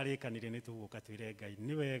nä tå rarä kanire nä tå gå ka twä re Ngai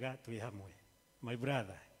nä wega twä hamwe. My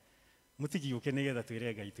brother, må tigiå ke nä getha twä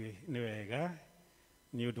re Ngai nä wega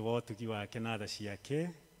nä å ndå wa å tugi wake na tha ciake.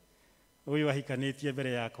 Å yå ahikanä tie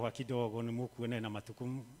mbere yakwa kidogo nä må kuona na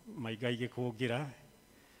matukå maingaigä kå ngä ra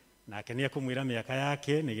nake nä akå mwä ra mä aka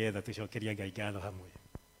yake nä getha tå cokeria Ngai ngatho hamwe.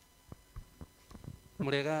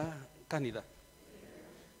 Murega kanitha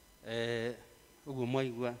uguo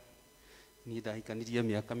mwaigua ni ndahikanirie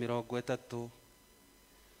miaka 30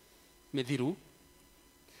 mithiru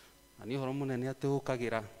na ni horo munene ati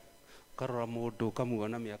ukagira ukarora mundu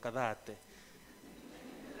ukamuona miaka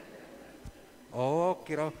 30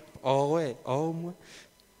 kira we umwe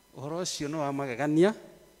horo ucio no wa magegania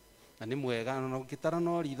na ni mwega no ngitara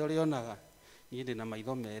no ritho rionaga ni ndi na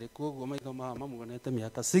maitho meri koguo maitho ma mamuonete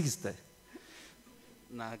miaka 60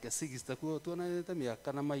 na ke 60 kuo tuonete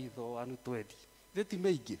miaka na maitho anu 20 theti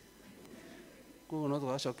maingi kuo no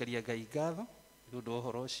twacokeria Ngai ngatho nĩ ũndũ wa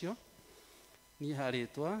ũhoro ũcio. Niĩ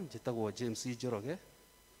harĩtwa njĩtagwo James Njoroge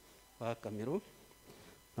wa Kamĩrũ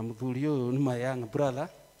na mũthuri ũyũ nĩ my young brother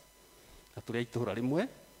na tũrĩ a itũũra rĩmwe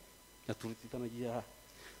na tũrutithanagia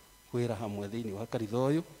wĩra hamwe thĩinĩ wa kanitha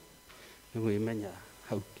ũyũ nĩ gwĩmenya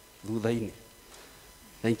hau thutha-inĩ.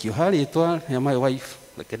 Thank you. Harĩtwa ya my wife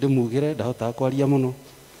reke ndĩmugĩre ndahotaga kwaria mũno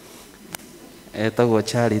etagwo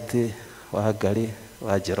Charity wa Ngarĩ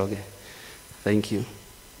wa Njoroge. Thank you.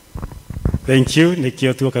 Thank you.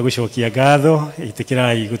 Nikio tuoka gucokia ngatho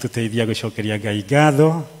itikirai gututeithia gucokeria Ngai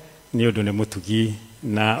ngatho ni undu ni mutugi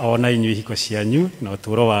na ona inyu ihiko cianyu na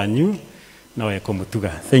uturo wanyu na we kumutuga.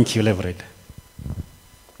 Thank you Reverend.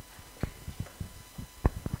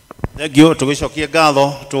 Thengio tugicokia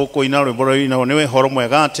ngatho tukuina rwimbo rwina niwe horo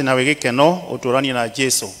mwega ati na wigikeno uturanie na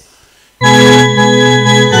Jesu.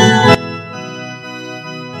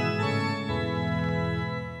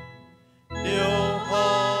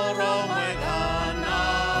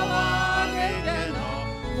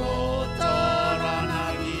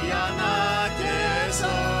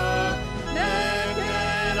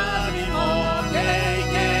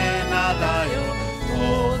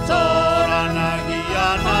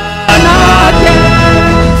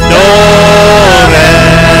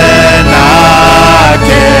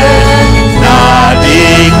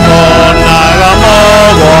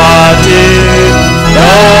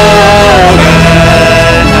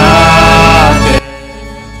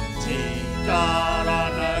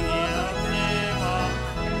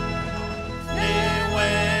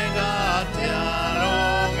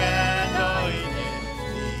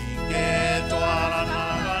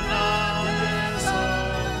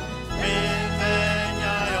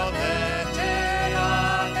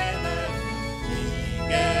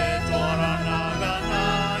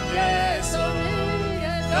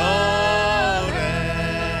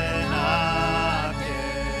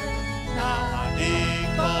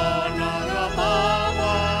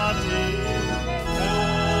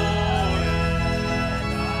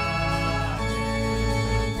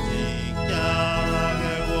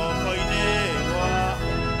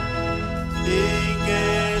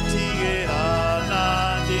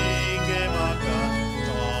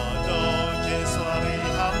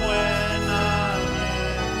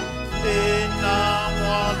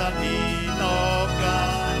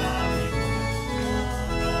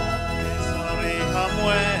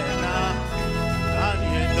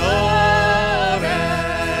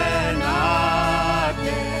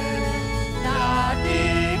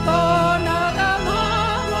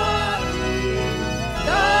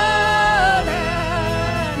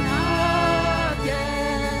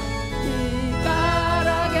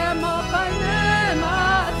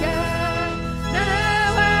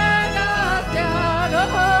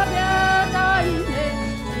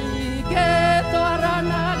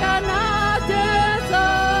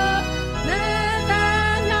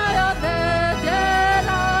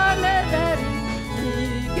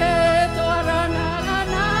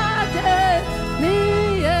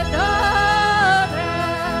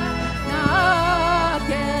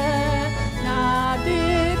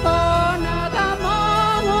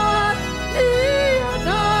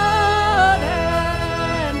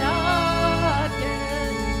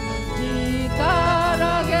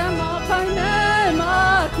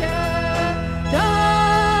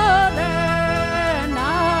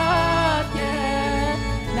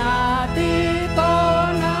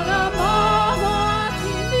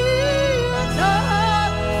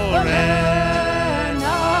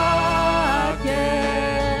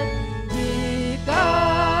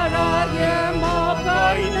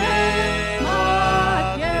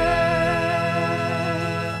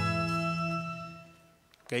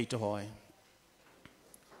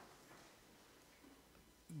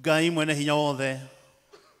 Ngai mwene hinya wothe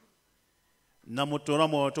na mutura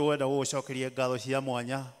mwoto wenda gucokeria ngatho cia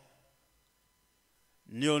mwanya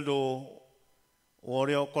ni undu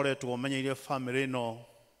woria ukoretwo menyeire family no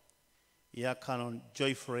ya Canon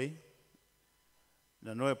Joyfrey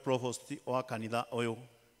na noe Provost wa kanitha uyu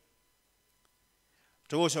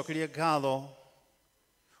tugucokeria ngatho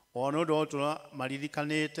ono ndo tuna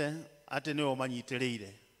maririkanite ati ni o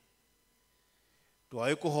manyitiriire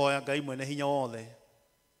twai kuhoya Ngai mwene hinya wothe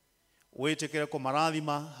witikire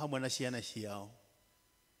kumarathima hamwe na ciana ciao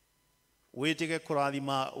witikire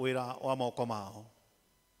kurathima wira wa moko mao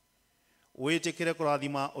witikire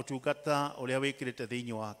kurathima utungata uria wikirite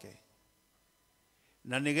thiini wake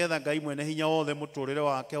na nigetha Ngai mwene hinya wothe muturire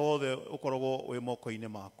wake wothe ukorogwo wi moko-ini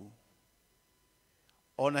maku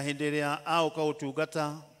ona hindi iria auka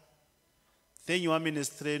utungata thiini wa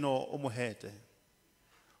ministry no umuhete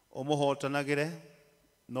umuhotanagire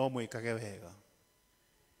no mwikage wega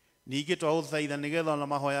ningi twauthaitha nigetha ona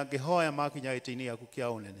mahoya ngihoya makinya giti-ini giaku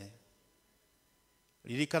kia unene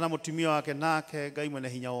ririkana mutumia wake nake Ngai mwene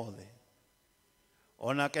hinya wothe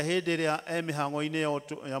onake hindi iria mihango-ini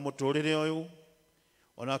ya muturire uyu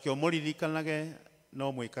onake umuririkanage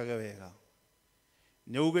no mwikage wega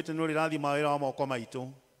ni ugite no rirathima wira wa moko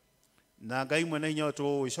maitu na Ngai mwene hinya wothe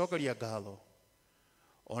tugucokeria ngatho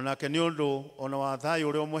onake ni undu ona wa thayu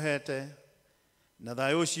uria umuhete na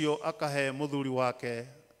thayu ucio akahe muthuri wake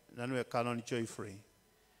na niwe Canon Joyfrey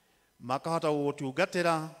makahota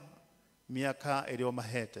gutungatira miaka iria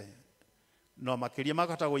umahete no makiria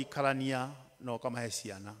makahota guikarania no kamahe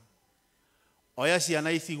ciana oya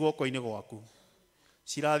ciana ici guoko-ini gwaku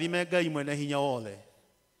cirathime Ngai mwene hinya wothe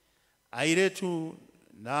airetu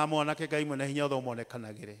na mwanake Ngai mwene hinya wothe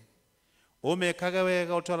umonekanagire umekage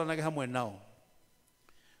wega utwaranage hamwe nao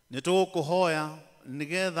nitugukuhoya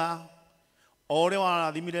nigetha ore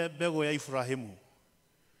warathimire mbegu ya Ibrahimu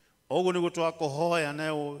oguo niguo twakuhoya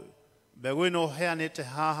nayo mbegu ino heanite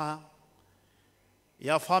haha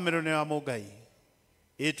ya family ya Mungai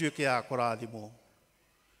ituike ya kurathimwo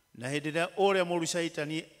na hindi iria uria muru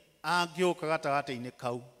Shaitani angiuka gatagati-ini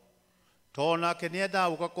kau tonake nienda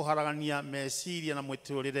guka kuharagania meciria na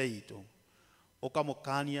mwiturire itu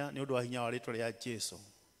ukamukania ni undu wa hinya wa ritwa ria Jesu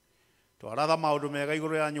twaratha maundu mega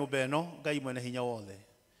iguru ya nyumba ino Ngai mwene hinya wothe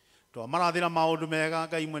twamarathira maundu mega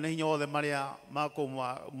Ngai mwene hinya wothe maria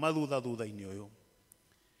mathutha thutha-ini uyu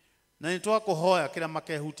na nitwakuhoya kira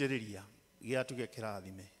makehutiriria giatuge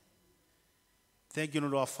kirathime thank you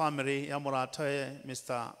no family ya muratae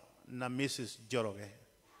Mr. na Mrs. Joroge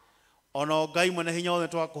ono Ngai mwene hinya wothe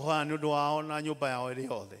twakuhoya ni undu wao na nyumba yao iri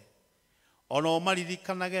yothe ono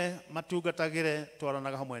maririkanage matungatagire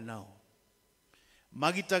twaranaga hamwe nao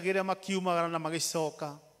magitagire makiumagara na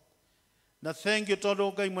magicoka na thank you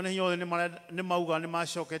tondu Ngai mwene hinya wothe ni mauga ni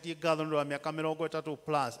macoketie ngatho ndu wa miaka 30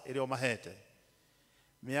 plus iria mahete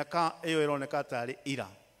miaka iyo ironeka tari ira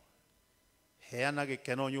heana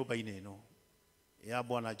gikeno nyumba-ini ino ya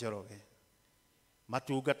Bwana Joroge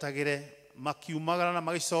matungatagire makiumagara na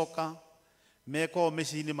magicoka meko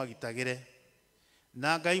micini magitagire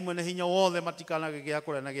na Ngai mwene hinya wothe matikanage gia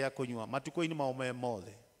kuria na gia kunywa matuko-ini mao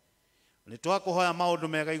mothe ni twakuhoya maundu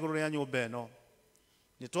mega iguru ria nyumba ino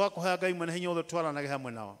ni twakuhoya Ngai mwene hinya wothe twaranage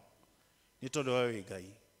hamwe nao ni tondu we wi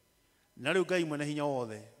Ngai na riu Ngai mwene hinya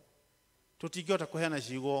wothe tutingihota kuheana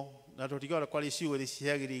ciugo na tutingihota kwari ciugo iria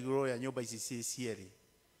ciagire iguru ria nyumba ici cieri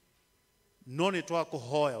no ni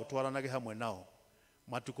twakuhoya utwaranage hamwe nao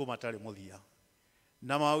matuko matari muthia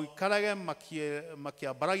na maikarage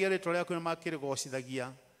makiambaragia ritwa riaku na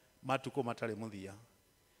makirigocithagia matuko matari muthia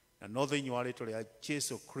na no thiini wa ritwa ria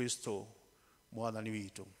Jesu Kristo mwathani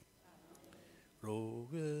witu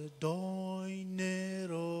rugendo-ini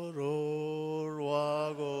ruru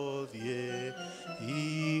rwa guthie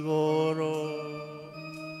iguru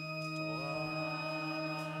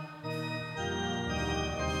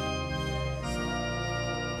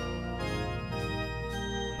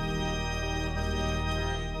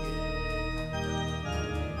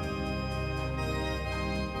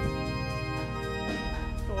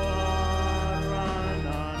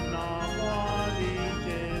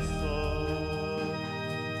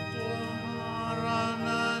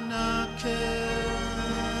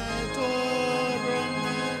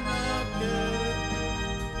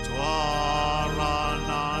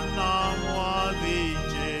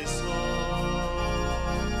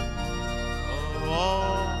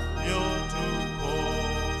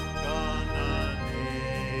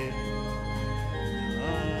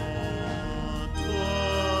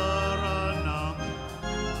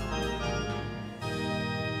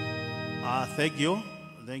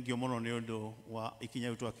Thank you muno ni undu wa ikinya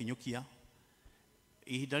ritu akinyukia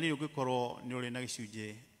ihinda riri ungikorwo ni uri na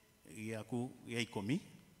gicunje giaku gia 10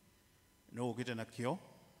 no ukite na kio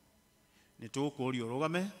ni tukuri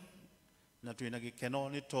urugame na twina gikeno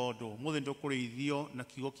ni tondu muthi ndukurithio na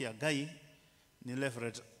kiugo kia Ngai ni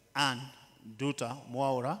Reverend Ann Duta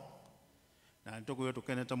Mwaura na ntukuyo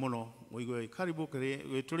tukenete muno muigwe karibu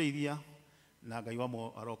gwiturithia na Ngai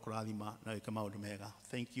wamo arokurathima na wike maundu mega.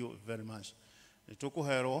 Thank you very much.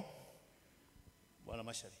 Nitukuherwo Bwana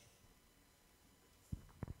Mashari.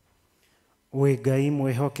 We Ngai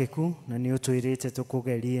mwihokeku na ni utwirite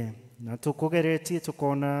tukugerie na tukugeretie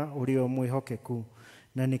tukona urio mwihokeku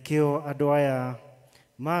na nikio andu aya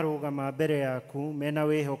marugama mbere yaku mena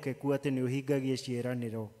wihokeku ati ni uhingagie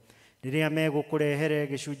ciiraniro riria megukurehere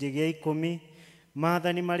gicunji gia 10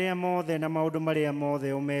 maathani maria mothe na maundu maria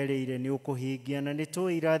mothe umerire ni ukuhingia na ni tu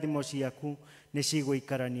irathimo ciaku ni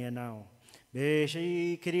ciguikarania nao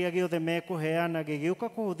beshi kiria giothe mekuheana gigiuka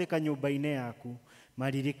kuhuthika nyumba-ini yaku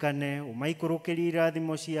maririkane umaikurukiria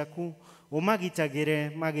irathimo ciaku umagitagire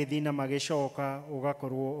magithina magicoka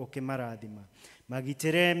ugakorwo ukimarathima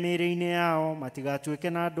magitire miri-ini yao matigatuike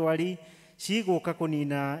na ndwari ciguka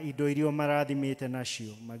kunina indo irio marathimite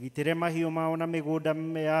nacio magitire mahiu mao na migunda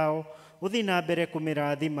yao uthi na mbere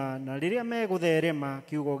kumirathima na riria megutherema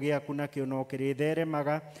kiugo giaku nakio no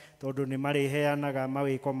kiritheremaga tondu ni mariheanaga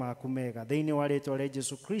mawiko maku mega thiini wa ritwa ria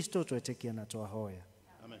Jesu Kristo twetikia na twahoya.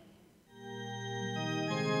 Amen.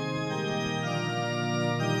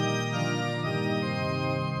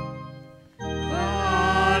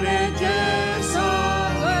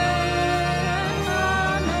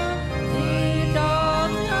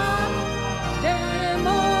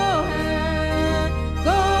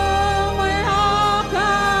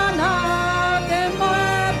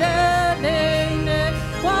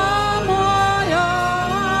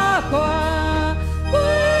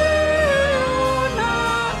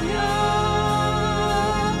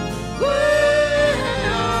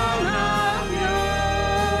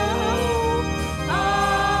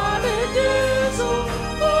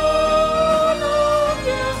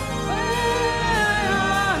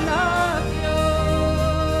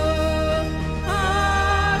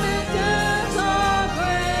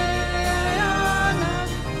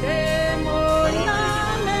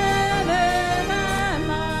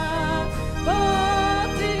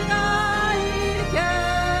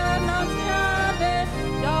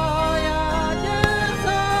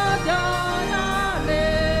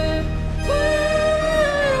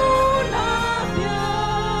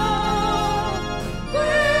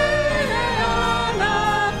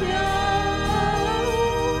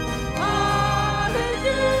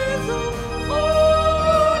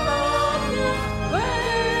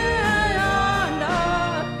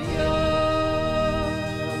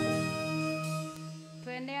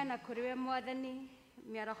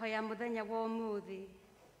 Miaraho ya muthenya wa umuthi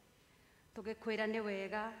tugikwira ni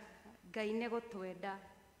wega Ngai ni gutwenda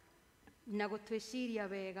na gutwiciria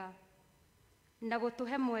wega na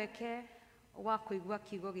gutuhe mweke wa kuigua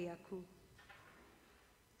kiugo giaku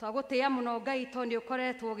twagutia muno Ngai tondi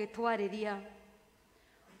ukoretwo gitwariria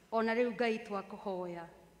ona riu Ngai twakuhoya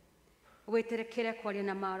witerekere kwaria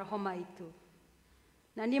na maroho maitu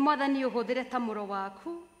na ni mwathani uhuthire ta muro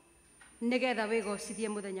waku nigetha wigocithie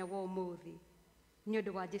muthenya wa umuthi ni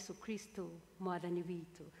undu wa Jesu Kristo mwathani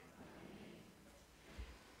witu.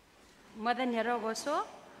 Mwathani arogocwo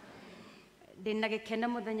ndina gikena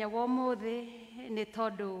muthenya wa umuthi ni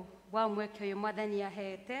tondu wa mweke uyu mwathani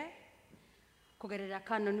ahete kugerera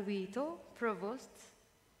canon witu Provost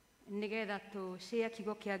nigetha tucie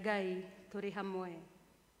kiugo kia Ngai turi hamwe.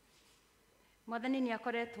 Mwathani ni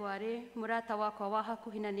akoretwo ari murata wakwa wa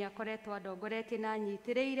hakuhi na ni akoretwo andongoretie na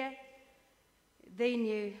nyitiriire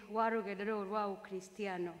thiini wa rugendo ruru rwa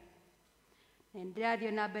ukristiano na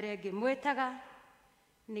ndirathio na mbere ngimwitaga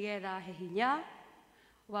nigetha he hinya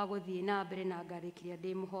wa guthii na mbere na ngarikiria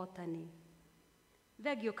ndi muhotani.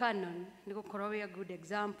 Thengio canon ni gukorwo wi a good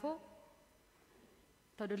example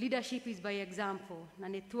tondu leadership is by example na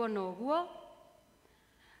ni tuona uguo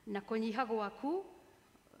na kunyiha gwaku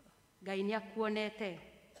Ngai ni akuonete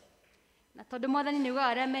na tondu mwathani ni uga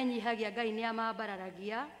aria menyihagia Ngai ni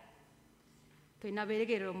amabararagia twina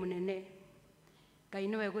wirigiriro munene Ngai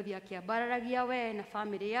niwe guthia akiambararagia we na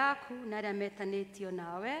family yaku na aria metanitio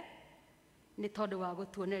nawe ni tondu wa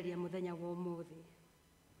gutuonereria muthenya wa umuthi.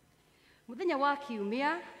 Muthenya wa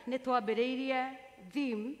kiumia ni twambiriirie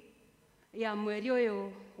theme ya mweri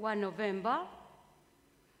uyu wa November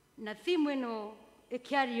na theme ino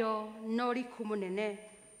ikiario no riku munene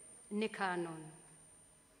ni canon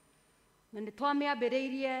na ni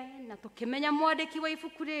twamiambiriirie na tukimenya mwandiki wa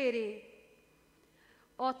ibuku riri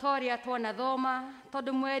o toria twanathoma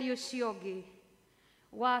tondu mweri ucio ungi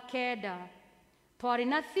wa kenda twari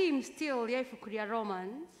na theme still ya ibuku ria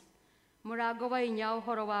Romans Mũrango wa 4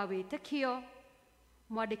 ũhoro wa wĩtĩkio,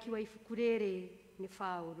 mwandĩki wa ibuku rĩrĩ nĩ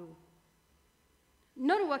Paũlũ.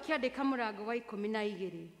 No rĩu akĩandĩka mũrango wa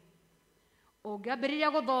 12,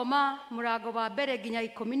 ũngĩambĩrĩria gũthoma mũrango wa mbere nginya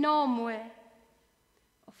 11,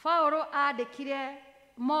 Paũlũ aandĩkire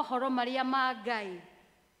mohoro marĩa ma Ngai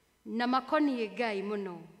na makoniĩ Ngai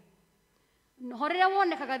mũno. Ũhoro ũrĩa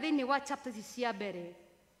wonekaga thĩinĩ wa chapters cia mbere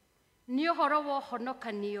nĩ ũhoro wa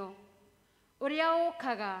ũhonokanio ũrĩa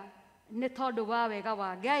ũkaga nĩ tondũ wa wega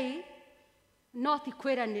wa Ngai, no ti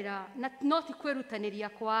kwĩrutanĩria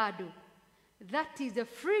kwa andũ. That is the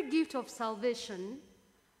free gift of salvation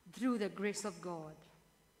through the grace of God.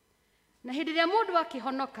 Na hĩndĩ ĩrĩa mũndũ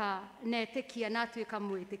akĩhonoka na etĩkia na atuĩka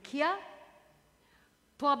mwĩtĩkia,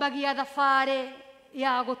 twambagia thabarĩ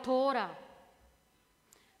ya gũtũũra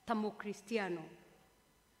ta mũkristiano.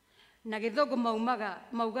 Na gĩthũngũ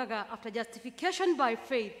maugaga after justification by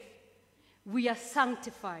faith we are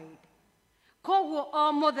sanctified. Koguo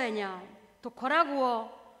o mũthenya tũkoragwo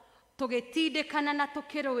tũgĩtindĩkana na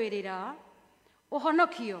tũkĩrũĩrĩra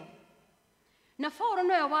ũhonokio. Na Paũlũ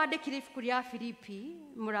nĩwe wandĩkire ibuku rĩa Filipi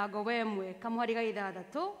mũrango wa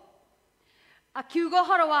 1:6, akiuga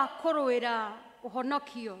ũhoro wa kũrũĩra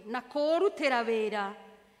ũhonokio na kũũrutĩra wĩra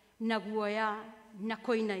na guoya na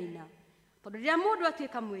kũinaina. Tondũ rĩrĩa mũndũ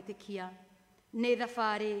atuĩka mwĩtĩkia nĩ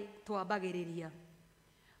thabarĩ twambagĩrĩria.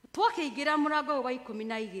 Twakĩingĩra mũrango wa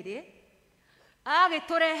 12,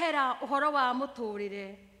 agĩtũrehera ũhoro wa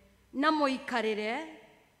mũtũũrĩre na mũikarĩre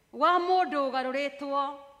wa mũndũ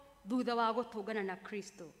ũgarũrĩtwo thutha wa gũtũngana na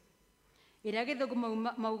Kristo, ĩrĩa gĩthũngũ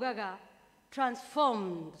maugaga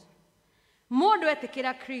transformed. Mũndũ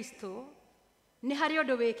etĩkĩra Kristo nĩ harĩ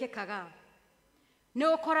ũndũ wĩkĩkaga, nĩ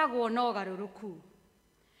ũkoragwo na ũgarũrũku.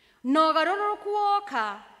 Na ũgarũrũku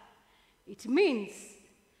woka, it means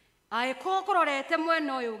angĩkorwo ũkũrorete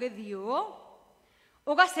mwena ũyũ ũgĩthiĩ ũũ,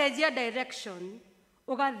 ũgacenjia direction,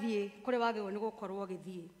 ũgathiĩ kũrĩa wagĩrĩirwo nĩ gũkorwo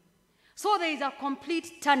ũgĩthiĩ. So there is a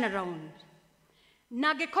complete turnaround.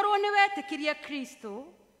 Na angĩkorwo nĩ wetĩkirie Kristo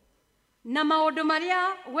na maũndũ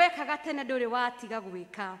marĩa wekaga tene ndũrĩ watiga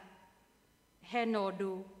gwĩka, hena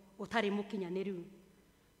ũndũ ũtarĩ mũkinyanĩru.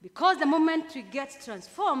 Because the moment we get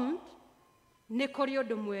transformed, nĩ kũrĩ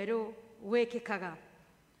ũndũ mwerũ wĩkĩkaga.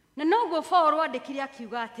 Na noguo Paũlũ andĩkire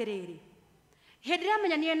akiuga atĩrĩrĩ, hĩndĩ ĩrĩa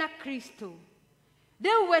amenyanire na Kristo,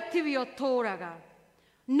 rĩu we tiwe ũtũũraga,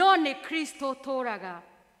 no nĩ Kristo ũtũũraga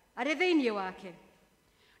arĩ thĩinĩ wake.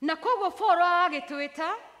 Na koguo Paũlũ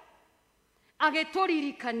agĩtwĩta,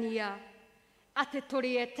 agĩtũririkania atĩ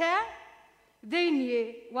tũrĩete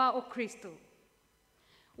thĩinĩ wa ũkristo.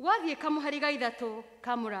 Wathiĩ kamũhari ga 3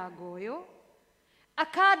 ka mũrango ũyũ,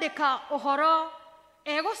 akandĩka ũhoro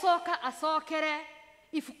egũcoka acokere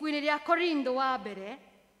ibuku-inĩ rĩa Korintho wa mbere,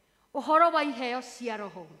 ũhoro wa iheo cia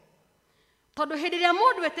roho. Tondũ hĩndĩ ĩrĩa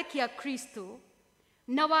mũndũ etĩkia Kristo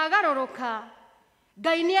na wagarũrũka,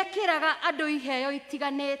 Ngai nĩ ekĩraga andũ iheo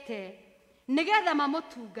itiganĩte nĩgetha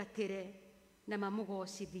mamũtungatĩre na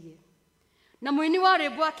mamũgocithie. Na mũini wa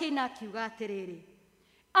rwĩmbo akĩina akiuga atĩrĩrĩ,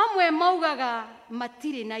 amwe maugaga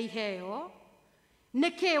matirĩ na iheo,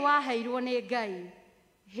 nĩkĩ waheirwo nĩ Ngai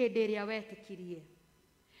hĩndĩ ĩrĩa wetĩkirie.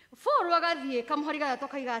 Paũlũ agathiĩ kamũhari ga 3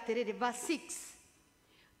 akaiga atĩrĩrĩ, verse 6,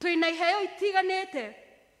 twĩna iheo itiganĩte,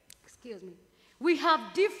 we have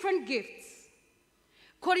different gifts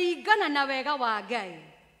kũringana na wega wa Ngai,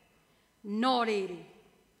 no rĩrĩ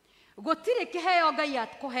gũtirĩ kĩheo Ngai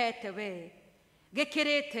akũhete we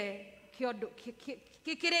gĩkĩrĩte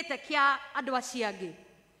kĩa andũ acio angĩ.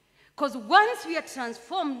 Because once we are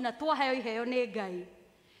transformed na twaheo iheo nĩ Ngai,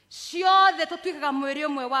 ciothe tũtuĩkaga mwĩrĩ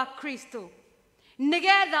ũmwe wa Kristo,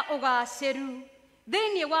 nĩgetha ũgacĩru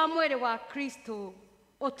thĩinĩ wa mwĩrĩ wa Kristo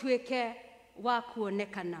ũtuĩke wa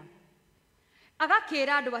kuonekana.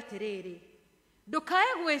 Agakĩra andũ atĩrĩrĩ,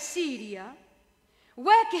 ndũkae gwĩciria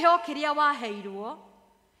we kĩheo kĩrĩa waheirwo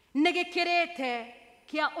nĩ gĩkĩrĩte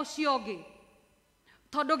kĩa ũcio ũngĩ,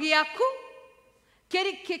 tondũ gĩaku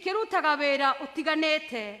kĩrutaga wĩra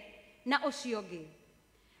ũtiganĩte na ũcio ũngĩ.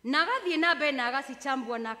 Na agathiĩ na mbere na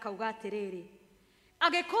agacichambua na akauga atĩrĩrĩ,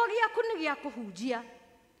 angĩkorwo gĩaku nĩ gĩa kũhunjia,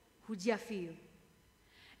 hunjia biũ.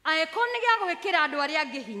 Angĩkorwo nĩ gĩa gwĩkĩra andũ arĩa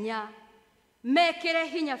angĩ hinya, mekĩre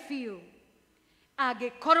hinya biũ.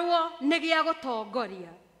 Angĩkorwo nĩ gĩa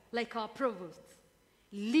gũtongoria, like our Provost,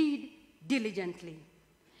 lead diligently.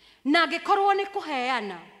 Na angĩkorwo nĩ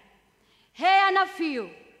kũheana, heana biũ,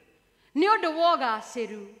 nĩ ũndũ wa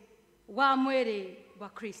ũgacĩru wa mwĩrĩ wa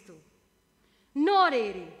Kristo. No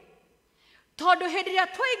rĩrĩ, tondũ hĩndĩ ĩrĩa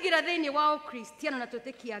twaingĩra thĩinĩ wa ũkristiano na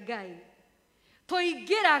twĩtĩkia Ngai,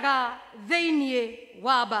 tũingĩraga thĩinĩ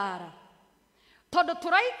wa mbara. Tondũ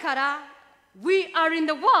tũraikara, we are in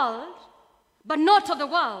the world, but not of the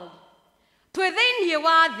world. twĩ thĩinĩ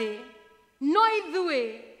wa thĩ no ithuĩ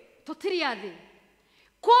tũtirĩ a thĩ,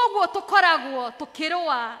 koguo tũkoragwo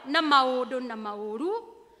tũkĩrũa na maũndũ na maũru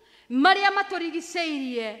marĩa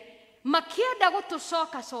matũrigicĩirie makĩenda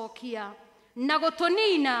gũtũcokacokia na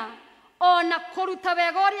gũtũnina ona kũruta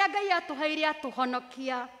wega ũrĩa Ngai atũheire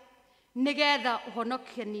atũhonokia nĩgetha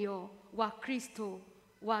ũhonokanio wa Kristo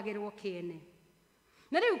wagĩrwo kĩene.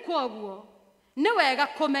 Na rĩu koguo nĩ wega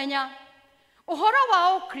kũmenya ũhoro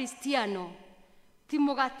wa ũkristiano ti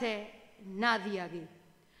mũgate na thiagĩ.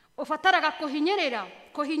 Ũbataraga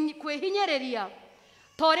kwĩhinyĩrĩria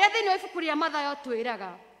ta ũrĩa thĩinĩ wa ibuku rĩa Mathayo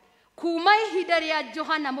twĩraga kuma ihinda rĩa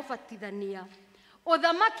Johana Mũbatithania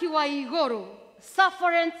ũthamaki wa igũrũ,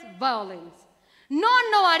 sufferance violence, no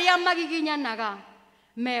arĩa magiginyanaga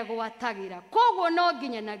megwatagĩra. Koguo no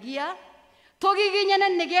nginyanagia tũgiginyane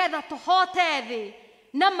nĩgetha tũhote thĩ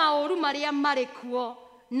na maũru marĩa marĩ kuo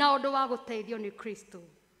na ũndũ wa gũteithio nĩ Kristo.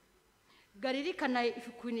 Ngaririkana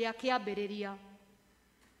ibuku-inĩ rĩa kĩambĩrĩria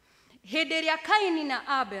hĩndĩ ĩrĩa Kaini na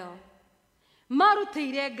Abel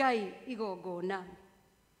marutĩire Ngai igongona,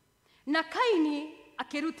 na Kaini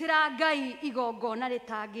akĩrutĩra Ngai igongona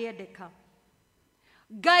rĩtangĩendeka.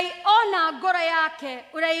 Ngai ona ngoro yake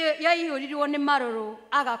ũrĩa yaiyũrirwo nĩ marũrũ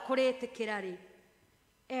agakũrĩtĩkĩra rĩ,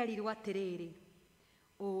 erirwo atĩrĩrĩ,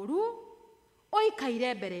 ũru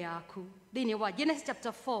ũikaire mbere yaku. Thĩinĩ wa Genesis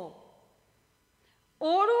chapter 4,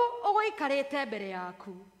 ũru ũgũikarĩte mbere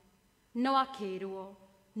yaku no akĩrwo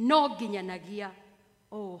no nginyanagia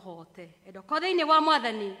ũhote. Endoko thĩinĩ wa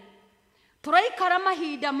Mwathani tũraikara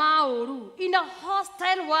mahinda ma ũru, in a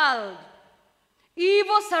hostile world.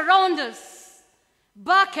 Evil surrounds us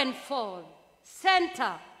back and forth,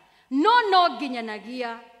 center, no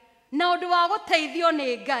nginyanagia na ũndũ wa gũteithio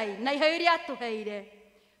nĩ Ngai na iheo iria atũheire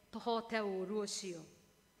tũhote ũru ũcio.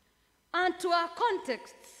 And to our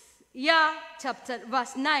context ya chapter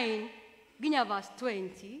verse 9 nginya verse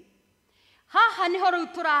 20, haha nĩho rĩu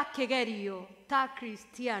tũrakĩgerio ta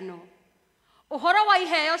Kristiano ũhoro wa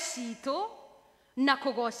iheo citũ na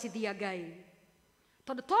kũgocithia Ngai.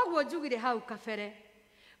 Tondũ toguo njugire hau kabere,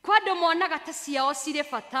 kwa andũ monaga ta ciao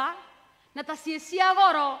cirĩ bata na ta ciĩ cia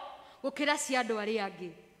goro gũkĩra cia andũ arĩa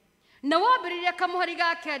angĩ. Na wambĩrĩria kamũhari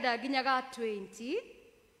ga 9 nginya ga 20,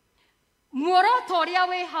 muoroto ũrĩa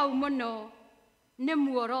wĩ hau mũno nĩ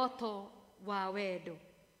muoroto wa wendo.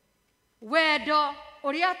 Wendo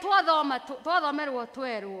ũrĩa twathomerwo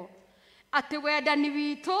twerwo atĩ wendani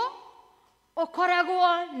witũ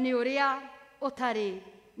ũkoragwo nĩ ũrĩa ũtarĩ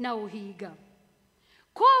na ũhinga.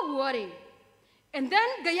 Koguo rĩ, and then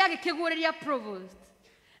Ngai agĩkĩguũrĩria Provost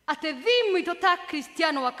atĩ theme itũ ta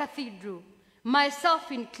Kristiano wa Cathedral,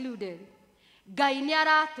 myself included, Ngai nĩ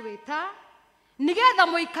aratwĩta nĩgetha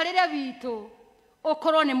mũikarĩre witũ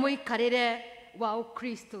ũkorwo nĩ mũikarĩre wa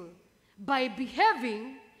Ukristo by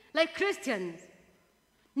behaving like Christians.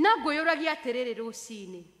 Na ngũyũragia atĩrĩrĩ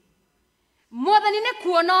rũcinĩ, Mwathani nĩ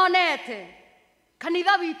kuona onete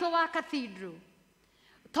kanitha witũ wa Cathedral,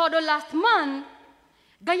 tondũ last month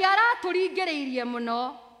Ngai aratũringĩrĩirie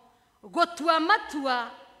mũno gũtua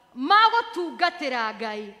matua ma gũtungatĩra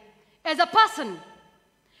Ngai as a person.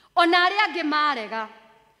 Ona arĩa angĩ marega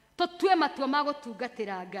tũtue matua ma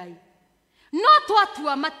gũtungatĩra Ngai, no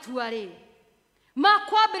twatua matua rĩ ma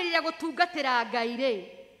kwambĩrĩria gũtungatĩra Ngai rĩ,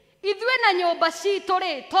 ithuĩ na nyũmba citũ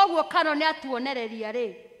rĩ, toguo Kano nĩ atuonereria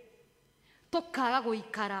rĩ, tũkaga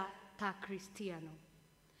gũikara ta Kristiano.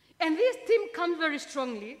 And this theme comes very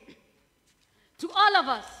strongly to all of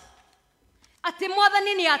us, atĩ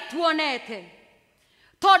Mwathani nĩ atuonete,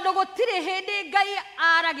 tondũ gũtirĩ hĩndĩ Ngai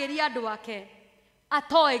aragĩria andũ ake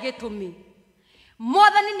atoĩ gĩtũmi.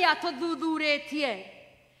 Mwathani nĩ atũthuthurĩtie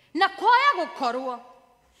na kwaya gũkorwo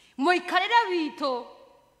mũikarĩre witũ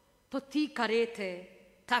tũtikarĩte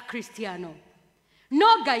ta Kristiano.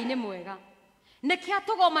 No Ngai nĩ mwega, nĩkĩ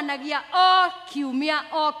atũgomanagia o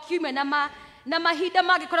kiumia na mahinda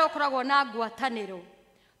mangĩkorwo gũkoragwo na ngwatanĩro,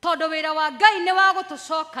 tondũ wĩra wa Ngai nĩ wa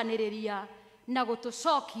gũtũcokanĩrĩria na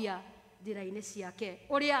gũtũcokia njĩra-inĩ ciake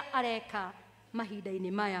ũrĩa areka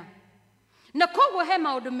mahinda-inĩ maya. Na koguo he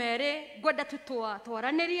maũndũ merĩ ngwenda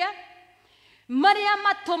twaranĩrie marĩa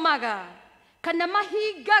matũmaga kana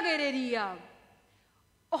mahingagĩrĩria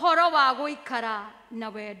ũhoro wa gũikara na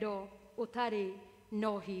wendo ũtarĩ na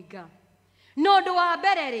ũhinga. Na ũndũ wa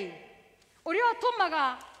mbere rĩ, ũrĩa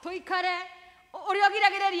ũtũmaga tũikare, ũrĩa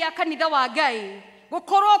ũgiragĩrĩria kanitha wa Ngai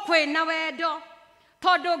gũkorwo kwĩna wendo,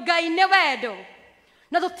 tondũ Ngai nĩ wendo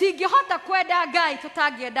na tũtingĩhota kwenda Ngai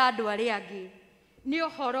tũtangĩenda andũ arĩa angĩ, nĩ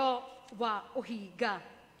ũhoro wa ũhinga,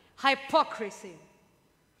 hypocrisy.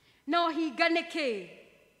 Na ũhinga nĩ kĩĩ?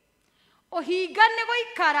 Ũhinga nĩ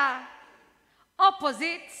gũikara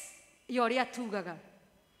opposite ya ũrĩa tugaga.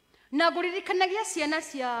 na nguririkanagia ciana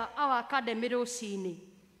cia our academy rucini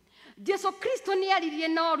Jesu Kristo ni aririe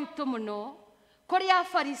na uruto muno kuri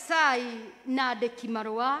afarisai na andiki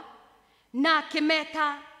marua na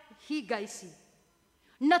akimeta hinga ici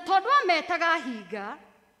na tondu ametaga hinga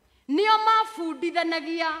nio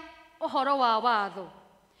mabundithanagia uhoro wa watho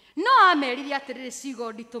no amerire atiriri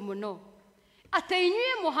cigo ndito muno ate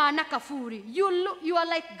inyuĩ muhana kaburi you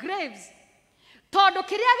are like graves tondu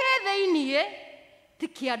kiria gĩ thĩinĩ ti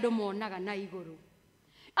kĩa andũ monaga na igũrũ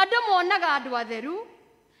andũ monaga andũ atheru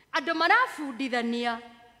andũ marabundithania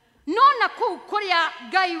no na kũu kũrĩa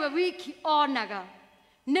Ngai we wiki onaga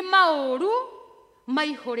nĩ maũru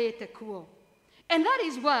maihũrĩte kuo and that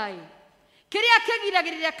is why kiria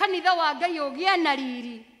kĩgiragĩrĩria kanitha wa Ngai ũgĩe na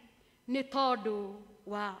riri nĩ tondũ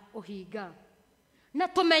wa ũhinga na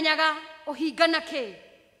tũmenyaga ũhinga na kĩ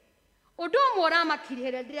ũndũ ũmwe ũramakire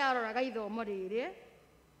hĩndĩ ndĩraroraga ithomo rĩrĩ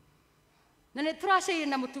na nĩ tũracaria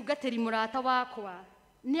na mũtungatĩri mũrata wakwa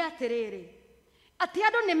nĩ atĩrĩrĩ atĩ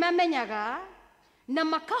andũ nĩ mamenyaga na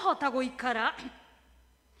makahota gũikara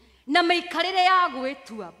na mĩikarĩre ya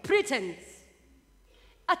gwĩtua pretense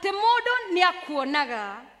atĩ mũndũ nĩ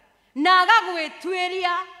akuonaga na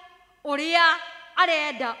agagwĩtuĩria ũrĩa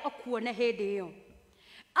arenda ũkuone hĩndĩ ĩyo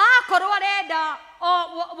akorwo arenda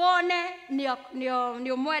wone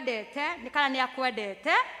nĩ ũmwendete kana nĩ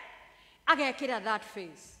akwendete agekĩra that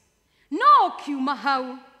face no ũkiuma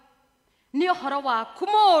hau nĩ ũhoro waku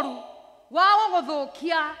mũũru wa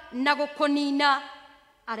gũgũthũkia na gũkũnina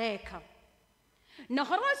areka na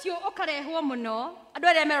ũhoro ũcio ũkarehwo mũno andũ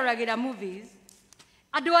arĩa meroragĩra movies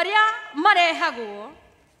andũ arĩa marehagwo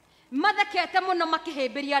mathekete mũno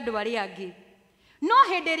makĩhĩmbĩria andũ arĩa angĩ no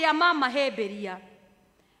hĩndĩ ĩrĩa mamahĩmbĩria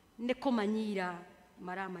nĩ kũmanyira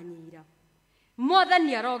maramanyira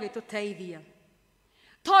Mwathani arogĩtũteithia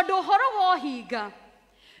tondũ ũhoro wa ũhinga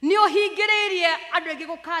nĩ ũhingĩrĩirie andũ aingĩ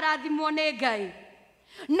gũkarathimwo nĩ Ngai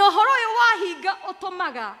na ũhoro ũyũ wa hinga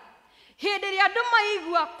ũtũmaga hĩndĩ ĩrĩa andũ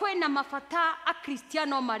maigua kwĩna mabata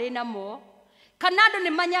akristiano marĩ namo kana andũ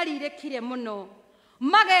nĩ manyarirĩkire mũno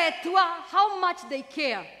magetua how much they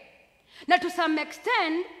care na to some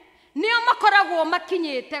extent nĩo makoragwo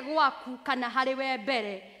makinyĩte gwaku kana harĩ we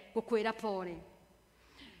mbere gũkwĩra pole.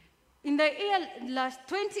 In the year last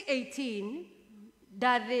 2018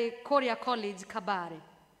 ndathi Korea College Kabare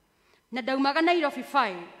na daumaga Nairobi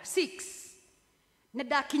 6 na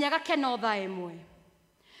ndakinyaga Kenotha ĩmwe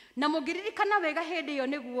na mũngĩririkana wega hĩndĩ ĩyo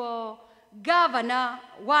nĩguo governor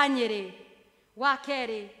wa Nyeri wa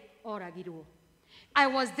kerĩ oragirwo. I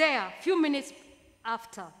was there few minutes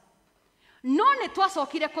after. No nĩ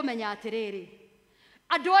twacokire kũmenya atĩrĩrĩ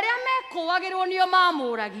andũ arĩa mekũagĩrwo nĩo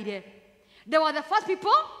mamũragire. They were the first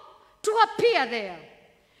people to appear there.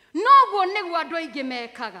 Noguo nĩguo andũ aingĩ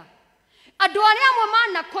mekaga. Andũ arĩa amwe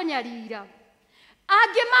manakũnyarira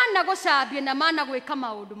angĩ managũcambia na managwĩka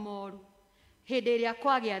maũndũ moru hĩndĩ ĩrĩa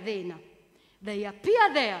kwagĩa thĩna. They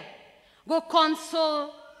appear there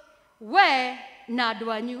gũconsole we na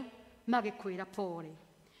andũ anyu magĩkwĩra pole.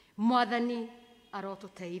 Mwathani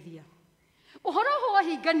arotũteithia. Ũhoro wa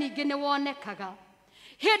hinga ningĩ nĩ wonekaga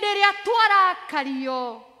hĩndĩ ĩrĩa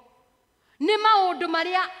twarakario nĩ maũndũ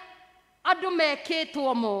marĩa andũ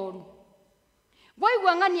mekĩtwo moru.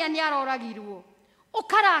 Waigua ng'ania nĩ aroragirwo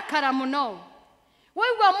ũkarakara mũno.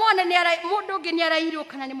 Waigua mwana mũndũ ũngĩ nĩ arairwo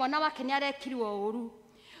kana nĩ mwana wake nĩ arekirwo ũru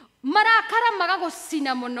marakara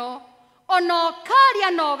magagũcina mũno ona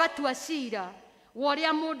ũkaria na ũgatua cira wa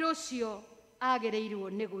ũrĩa mũndũ ũcio agĩrĩirwo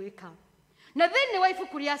nĩ gwĩka. Na thĩinĩ wa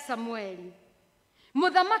ibuku rĩa Samueli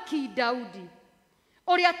Mũthamaki Daudi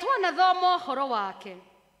ũrĩa twanathoma ũhoro wake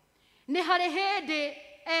nĩ harĩ hĩndĩ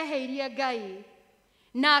eheirie Ngai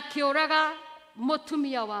na akĩũraga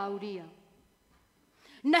mũtumia wa Uria.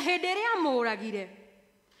 Na hĩndĩ ĩrĩa amũragire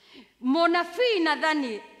mũnabii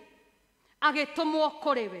Nathani agĩtũmwo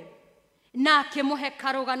kũrĩ we na akĩmũhe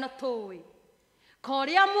karũgano tũĩ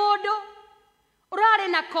korĩa mũndũ ũrarĩ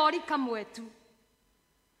na kori kamwe tu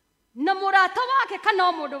na mũrata wake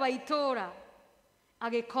kana mũndũ wa itũũra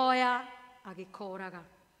agĩkoya agĩkoraga.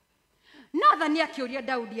 Nathani akĩũria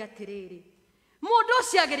Daudi atĩrĩrĩ mũndũ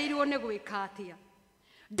ũcio agĩrĩirwo nĩ gwĩka atĩa?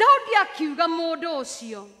 Daudi akiuga mũndũ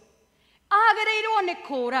ũcio agĩrĩirwo nĩ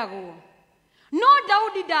kũũragwo. No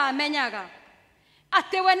Daudi ndamenyaga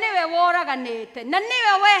atĩ we nĩwe woraganĩte na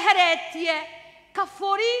nĩwe weheretie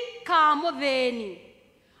kabũri ka mũthĩni.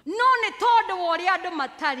 No nĩ tondũ wa ũrĩa andũ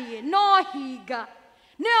matariĩ no hinga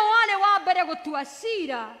nĩwe warĩ wa mbere gũtua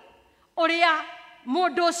cira ũrĩa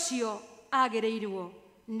mũndũ ũcio agĩrĩirwo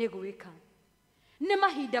nĩ gwĩka. Nĩ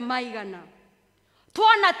mahinda maigana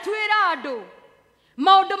twanatuĩra andũ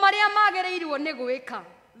maũndũ marĩa magĩrĩirwo nĩ gwĩka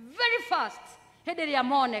very fast hĩndĩ ĩrĩa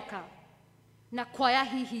moneka na kwaya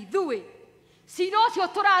hihi ithuĩ cira ũcio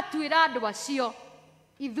tũratuĩra andũ acio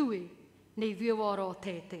ithuĩ nĩ ithuĩ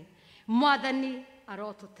worotete. Mwathani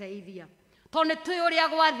arotũteithia tondũ nĩ tũĩ ũrĩa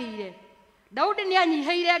gwathire. Daudi nĩ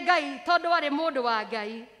anyihĩire Ngai tondũ arĩ mũndũ wa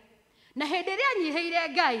Ngai, na hĩndĩ ĩrĩa anyihĩire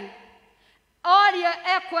Ngai oria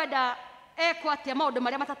ekwenda ekwa atĩa maũndũ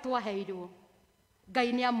marĩa matatũ aheirwo,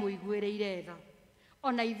 Ngai nĩ amũiguĩrĩire tha.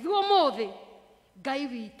 Ona ithuĩ ũmũthĩ Ngai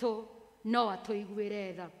witũ no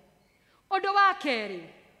atũiguĩre tha. Ũndũ wa kerĩ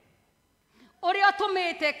ũrĩa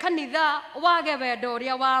ũtũmĩte kanitha wage wendo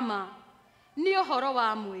ũrĩa wa ma nĩ ũhoro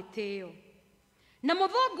wa mwĩtĩo. Na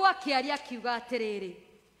mũthũngũ akĩaria akiuga atĩrĩrĩ,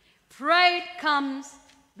 pride comes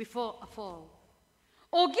before a fall.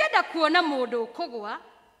 Ũngĩenda kuona mũndũ ũkũgwa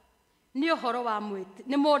nĩ ũhoro wa mwĩtĩo,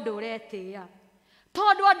 nĩ mũndũ ũretĩĩa.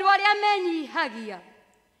 Tondũ andũ arĩa menyihagia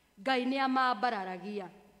Ngai nĩ amambararagia.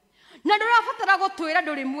 Na ndũrabatara gũtwĩra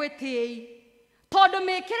ndũrĩ mwĩtĩi, tondũ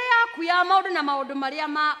mĩkĩre yaku ya maũndũ na maũndũ marĩa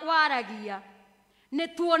waragia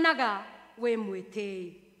nĩ tuonaga wĩ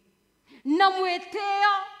mwĩtĩi. Na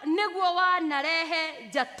mwĩtĩo nĩguo wanarehe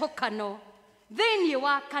njatũkano thĩinĩ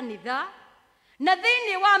wa kanitha na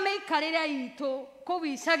thĩinĩ wa mĩikarĩre itũ kũu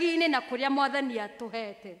icagi-inĩ na kũrĩa Mwathani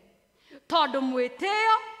atũhete. Tondũ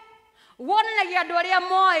mwĩtĩo wonanagia andũ arĩa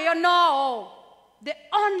moĩo no the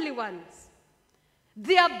only ones,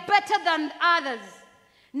 they are better than others.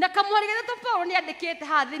 Na kamwarĩgĩrĩto Paulo nĩ andĩkĩte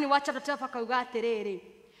haha thĩinĩ wa chapter 12 akauga atĩrĩrĩ,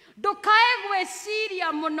 ndũkae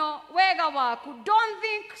gwĩciria mũno wega waku, don't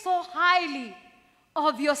think so highly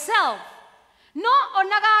of yourself, no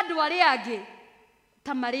onaga andũ arĩa angĩ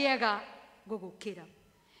ta marĩega gũgũkĩra.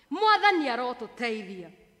 Mwathani arotũteithia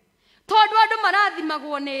tondũ andũ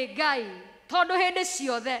marathimagwo nĩ Ngai, tondũ hĩndĩ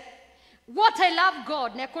ciothe what I love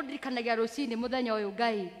God na kũndirikanagia rũcinĩ mũthenya ũyũ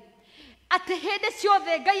Ngai atĩ hĩndĩ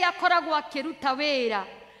ciothe Ngai akoragwo akĩruta wĩra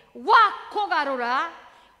wa kũgarũra,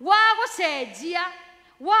 wa gũcenjia,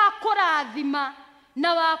 wa kũrathima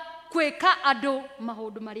na wa kwĩka andũ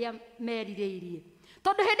maũndũ marĩa merirĩirie.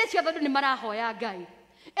 Tondũ hĩndĩ ciothe andũ nĩ marahoya Ngai.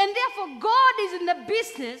 And therefore God is in the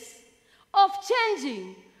business of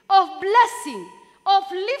changing, of blessing,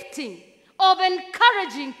 of lifting, of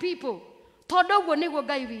encouraging people. Tondũ ũguo nĩguo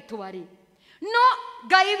Ngai witũ arĩ. No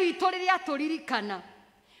Ngai witũ rĩrĩa atũririkana,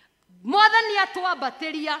 Mwathani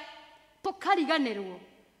atwambatĩria, tũkariganĩrwo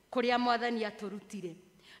kũrĩa Mwathani atũrutire.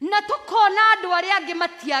 Na tũkona andũ arĩa angĩ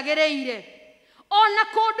matiagĩrĩire. Ona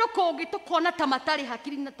kũndũ kũngĩ tũkona ta matarĩ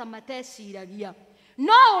hakiri na ta mateciragia.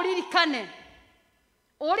 No ũririkane,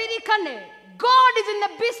 God is in the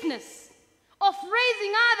business of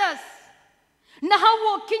raising others. Na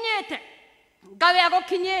hau ũkinyĩte, Ngai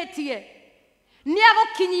agũkinyĩtie, nĩ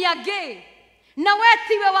agũkinyia angĩ. Na we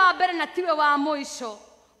tiwe wa mbere na tiwe wa mũico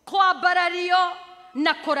kwambarario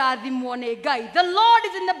na kũrathimwo nĩ Ngai. The Lord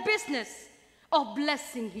is in the business of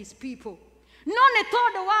blessing his people. No nĩ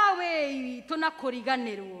tondũ wa wĩi witũ na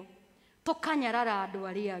kũriganĩrwo tũkanyarara andũ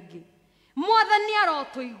arĩa angĩ. Mwathani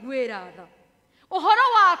arotũiguĩra tha.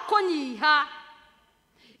 Ũhoro wa kũnyiha,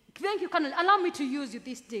 thank you, Colonel, allow me to use you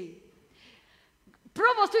this day.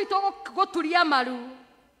 Provost witũ gũturia maru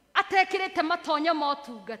atekĩrĩte matonyo ma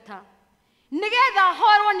ũtungata nĩgetha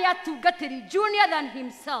ahorwo nĩ atungatĩri junior than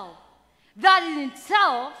himself. That in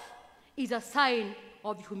itself is a sign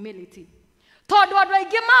of humility. Tondũ andũ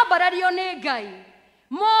aingĩ mambarario nĩ Ngai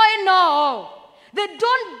moĩ no, they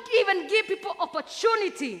don't even give people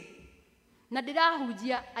opportunity. Na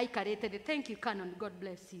ndĩrahunjia aikarĩte thĩ. Thank you, Canon, God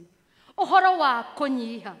bless you. Ũhoro wa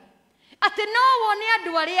kũnyiha atĩ no wone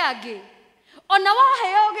andũ arĩa angĩ ona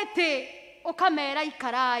waheo gĩtĩ ũkamera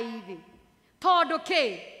ikarai thĩ. Tondũ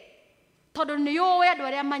kĩ? Tondũ nĩ ũĩ andũ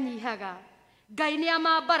arĩa manyihaga Ngai nĩ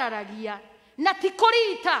amambararagia na ti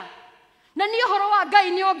kũrita. Na nĩ ũhoro wa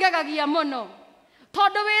Ngai nĩ ũngegagia mũno,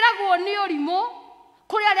 tondũ wĩragwo nĩ ũrimũ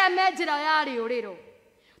kũrĩ arĩa me njĩra ya rĩũrĩro.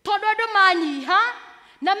 Tondũ andũ manyiha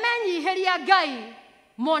na menyihĩria Ngai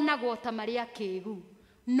monagwo ta marĩ akĩĩgu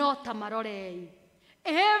no ta marorei.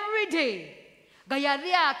 Every day Ngai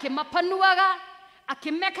athiaga akĩmapanuaga,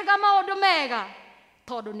 akĩmekaga maũndũ mega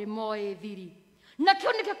tondũ nĩ moĩ thiri. Na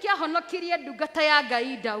kĩu nĩkĩo kĩahonokirie ndungata ya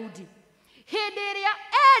Ngai Daudi hĩndĩ ĩrĩa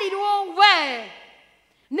erirwo we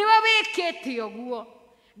niwe wĩkĩte ũguo,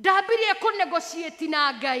 ndambirie kũnegotiate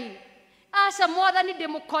na Ngai. Aca Mwathani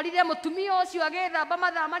ndĩmũkorire mũtumia ũcio agĩthamba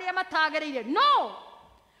mathaa marĩa matagĩrĩire. No,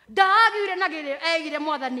 ndaagire na egire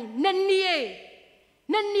Mwathani nĩ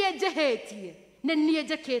niĩ njĩhĩtie, nĩ niĩ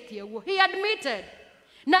njĩkĩte ũguo. He admitted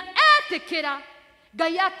na etĩkĩra.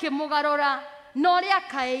 Ngai akĩmũgarũra na ũrĩa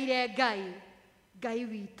akaĩire Ngai. Ngai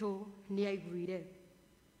witũ nĩ aiguire.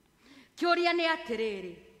 Kĩũria nĩ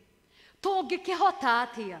atĩrĩrĩ, tũngĩkĩhota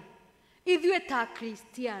atĩa ithuĩ ta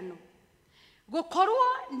Kristiano gukorwo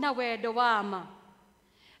na wendo wa ma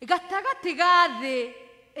gatagati ga thĩ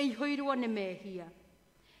ĩihũirwo nĩ mehia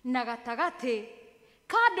na gatagati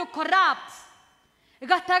kandu corrupt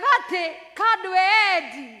gatagati kandu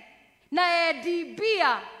endi na endi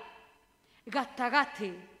mbia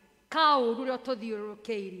gatagati ka ũru ũrĩa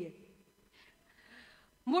tũthiũrũrũkĩirie.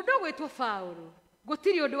 Mũndũ ũgwĩtwo Paũlũ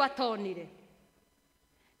gũtirĩ ũndũ atonire,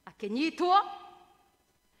 akĩnyitwo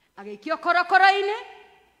agĩikio korokoro-inĩ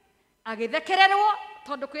agĩthekererwo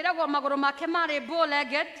tondũ kwĩragwo magũrũ make marĩ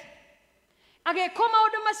bow-legged, agĩkwo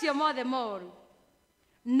maũndũ macio mothe moru,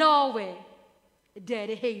 nowe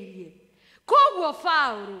nderĩhĩirie. Koguo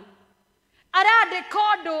Paũlũ arandĩka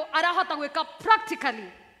ũndũ arahota gwĩka practically,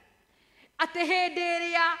 atĩ hĩndĩ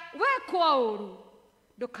ĩrĩa wekwo ũru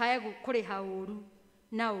ndũkae kũrĩha ũru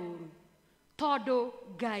na ũru, tondũ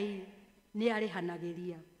Ngai nĩ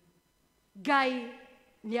arĩhanagĩria. Ngai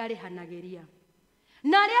nĩ arĩhanagĩria.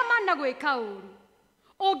 Na arĩa managwĩka ũru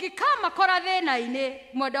ũngĩkamakora thĩna-inĩ,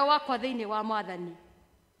 mwendwa wakwa thĩinĩ wa Mwathani,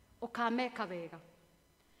 ũkameka wega.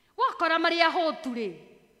 Wakora marĩ ahũtu-rĩ,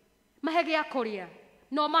 mahe gĩa kũrĩa,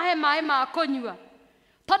 no mahe maĩ ma kũnyua,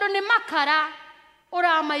 tondũ nĩ makara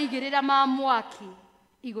ũramaigĩrĩra ma mwaki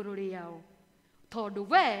igũrũ rĩao. Tondũ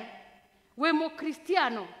we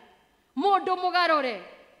mũkristiano, mũndũ mũgarũre,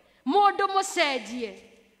 mũndũ mũcenjie,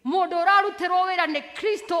 mũndũ ũrarutĩrwo wĩra nĩ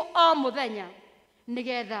Kristo o mũthenya,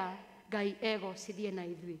 nĩgetha Ngai egocithie na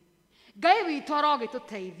ithuĩ. Ngai witũ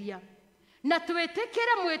arogĩtũteithia na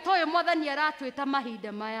twĩtĩkĩre mwĩto ũyũ Mwathani aratwĩta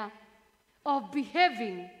mahinda maya of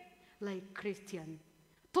behaving like Christian.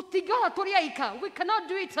 Tũtingĩhota tũrĩ aika, we cannot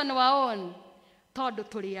do it on our own, tondũ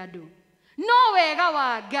tũrĩ andũ. No wega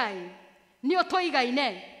wa Ngai nĩ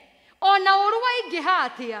ũtũigaine. Ona ũru waingĩha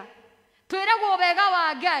atĩa, twĩragwo wega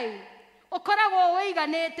wa Ngai ũkoragwo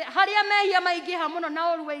wĩiganĩte. Harĩa mehia maingĩha mũno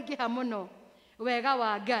na ũru waingĩha mũno, wega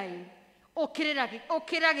wa Ngai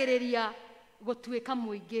ũkĩragĩrĩria gũtuĩka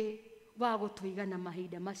mũingĩ wa gũtũigana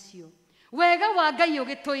mahinda macio. Wega wa Ngai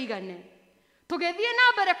ũgĩtũigane, tũgĩthiĩ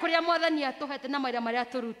na mbere kũrĩa Mwathani atũhete na mawĩra marĩa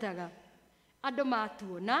tũrutaga, andũ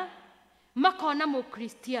matuona makona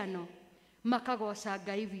mũkristiano makagoca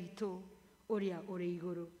Ngai witũ ũrĩa ũrĩ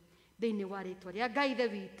igũrũ, thĩinĩ wa rĩtwa rĩa Ngai Ithe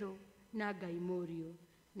witũ na Ngai Mũriũ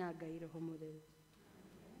na Ngai Roho Mũtheru.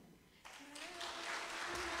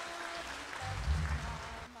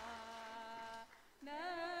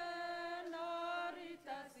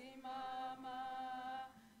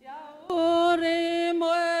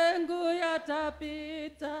 Ulimwengu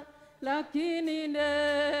yatapita, lakini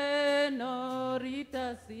neno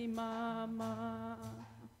litasimama.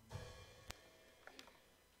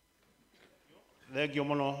 Thengio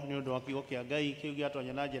mũno nĩ ũndũ wa kiugo kĩa Ngai kĩu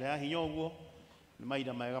gĩatonya na njĩra ya hinya ũguo. Nĩ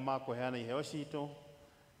mahinda mega ma kũheana iheo citũ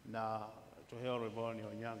na tũheo rwĩmbo nĩ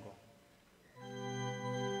Onyango.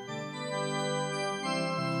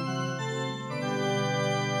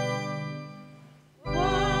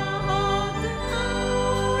 Oh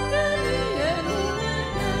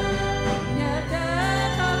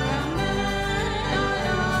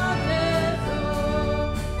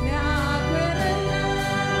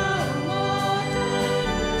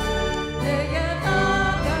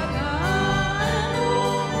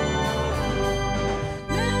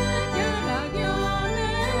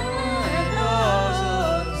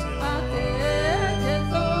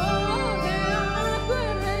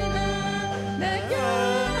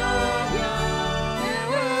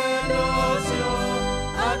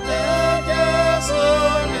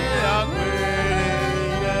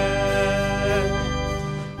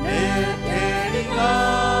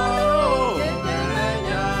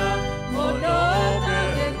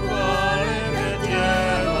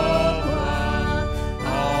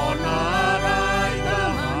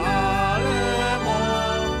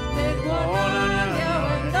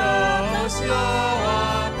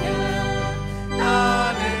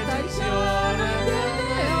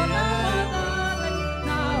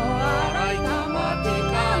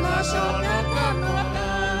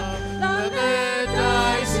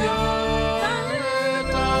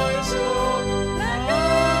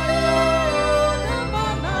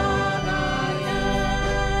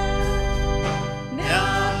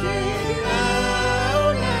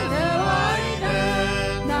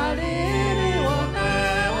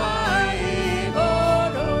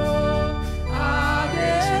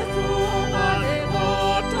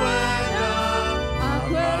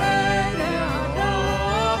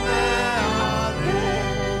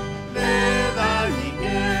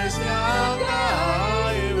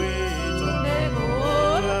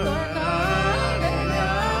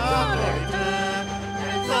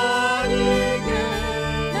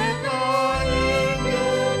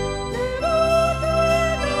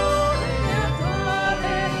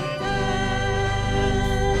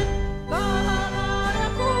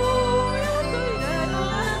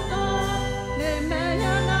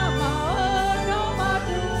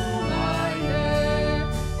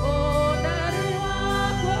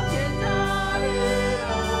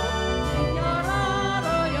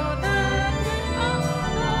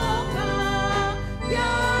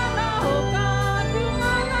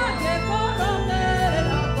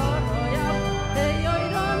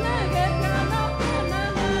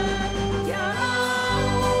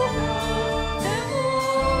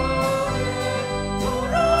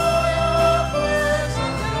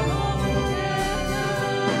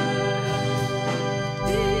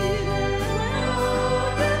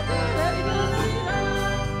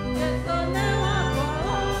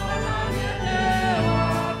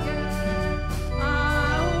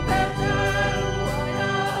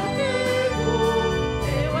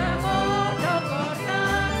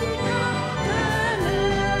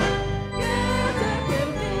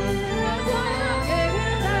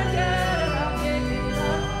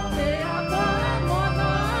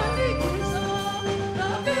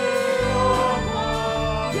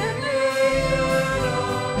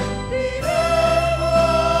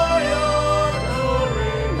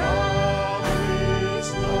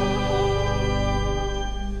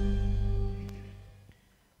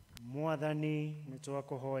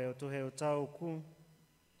nĩtwakũhoya ũtũhe ũtaũku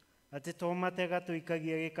atĩ to matega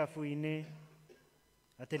tũikagia gĩkabũ-inĩ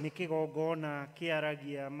atĩ nĩ kĩgongona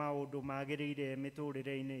kĩaragia maũndũ magĩrĩire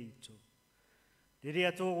mĩtũrĩre-inĩ itũ.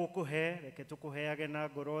 Rĩrĩa tũgũkũhe, reke tũkũheage na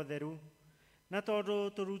ngoro theru, na tondũ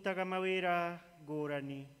tũrutaga mawĩra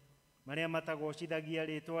ngũrani marĩa matagocithagia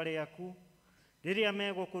rĩtwa rĩaku, rĩrĩa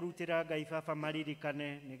megũkũrutĩra Ngai Baba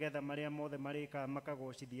maririkane nĩgetha marĩa mothe marĩkaga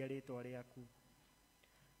makagocithia rĩtwa rĩaku.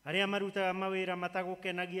 Arĩa marutaga mawĩra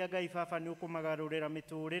matagũkenagia Ngai Baba nĩ ũkũmagarũrĩra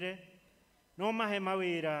mĩtũrĩre, no mahe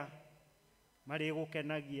mawĩra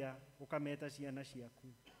marĩgũkenagia, ũkameta ciana ciaku.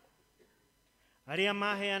 Arĩa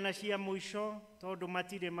maheana cia mũico tondũ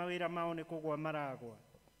matirĩ mawĩra mao nĩ kũgwa maragwa.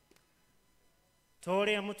 Ta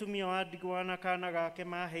ũrĩa mũtumia wa ndigwa na kana gake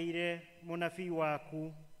maheire mũnabii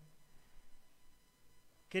waku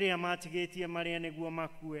kĩrĩa matigĩtie marĩa nĩguo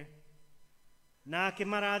makue, na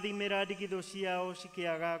akĩmarathimĩra ndigithũ ciao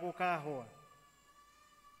cikĩaga gũkahwa.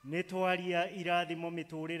 Nĩ twaria irathimo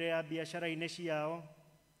mĩtũrĩre ya biacara-inĩ ciao,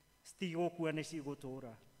 citigũkua nĩ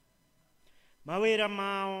cigũtũra. Mawĩra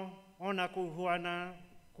mao ona kũhuana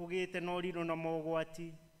kũgĩte na ũrirũ na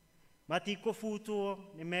mogwati, matikũbutwo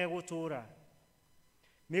nĩ megũtũra.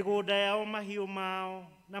 Mĩgũnda yao, mahiũ mao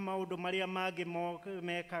na maũndũ marĩa mangĩ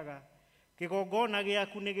mekaga, kĩgongona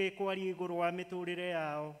gĩaku nĩ gĩkwaria igũrũ wa mĩtũrĩre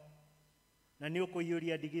yao, na nĩ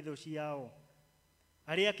ũkũiyũria ndigithũ ciao.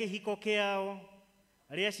 Arĩa kĩhiko kĩao,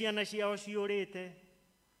 arĩa ciana ciao ciũrĩte,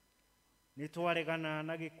 nĩ twaregana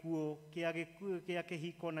na gĩkuũ kĩa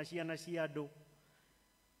kĩhiko na ciana cia andũ,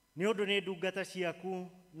 nĩ ũndũ nĩ ndungata ciaku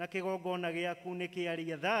na kĩgongona gĩaku nĩ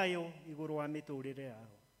kĩaria thayũ igũrũ wa mĩtũrĩre yao.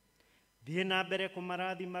 Thiĩ na mbere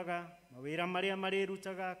kũmarathimaga, mawĩra marĩa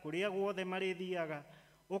marĩrutaga, kũrĩa guothe marĩthiaga,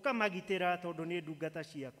 ũkamagitĩra tondũ nĩ ndungata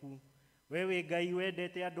ciaku. We wĩ Ngai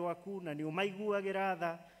wendete andũ aku na nĩ ũmaiguagĩra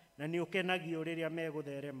tha na nĩ ũkenagio rĩrĩa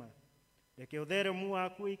megũtherema. Reke ũtheremu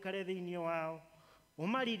waku ũikare thĩinĩ wao,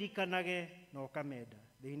 ũmaririkanage na ũkamenda.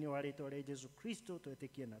 Thĩinĩ wa rĩĩtwa rĩa Jesũ Kristo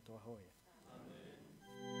twetĩkie na twahoya.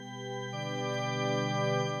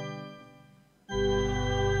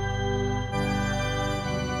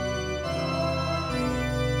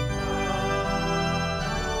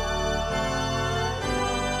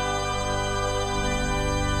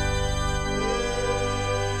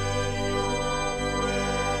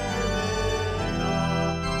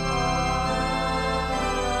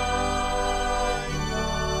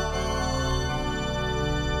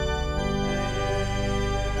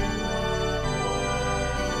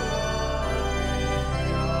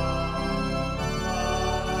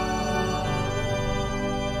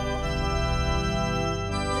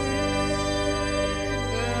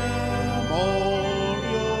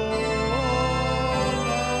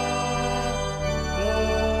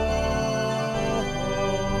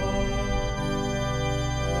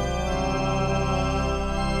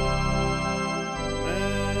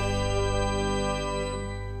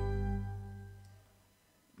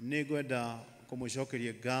 Nĩngwenda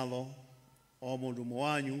kũmũcokeria ngatho o mũndũ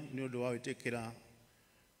mwanyu nĩ ũndũ wa gwĩtĩkĩra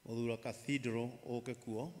gũthura cathedral ũke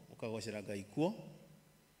kuo ũkagocera Ngai kuo.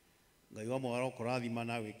 Ngai wa Mwaura ũkũrathima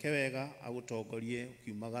na wĩke wega, agũtongorie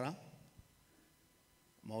ũkiumagara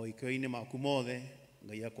maũikio-inĩ maku mothe,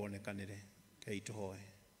 Ngai akonekanĩre. Ngai tũhoe.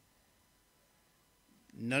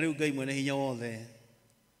 Na rĩu Ngai mwene hinya wothe,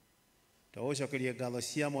 twagũcokeria ngatho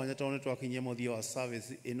cia mwanya tondũ nĩ twakinyia mũthia wa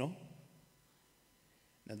service ĩno,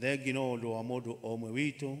 na thengi no ũndũ wa mũndũ o ũmwe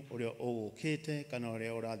witũ ũrĩa ũgũkĩte kana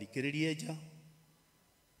ũrĩa ũrathikĩrĩria nja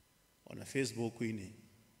ona Facebook-inĩ.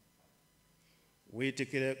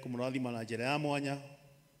 Wĩtĩkĩre kũmũrathima na njĩra ya mwanya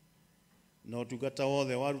na ũtungata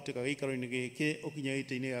wothe warutĩka gĩikaro-inĩ gĩkĩ ũkinya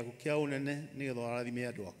gĩtĩ-inĩ gĩaku kĩa ũnene nĩgetha warathime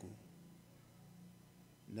andũ aku.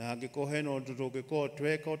 Na angĩkorwo hena ũndũ tũngĩkorwo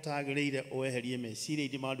tweka ũtagĩrĩire ũweherie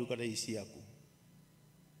meciria-inĩ ma ndungata ici ciaku.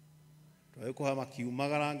 Twagĩkũha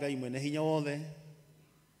makiumagara Ngai mwene hinya wothe,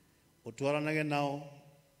 ũtwaranage nao,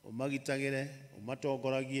 ũmagitagĩre,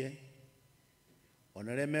 ũmatongoragie,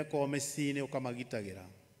 ona rĩrĩa mekorwo mĩciĩ-inĩ ũkamagitagĩra.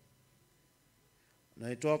 Na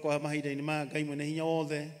nĩtwakũha mahinda-inĩ maya Ngai mwene hinya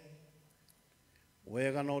wothe,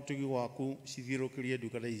 wega na ũtugi waku cithiũrũkĩrie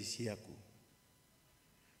ndungata ici ciaku.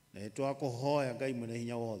 Na nĩtwakũhoya Ngai mwene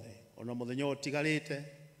hinya wothe, ona mũthenya ũtigarĩte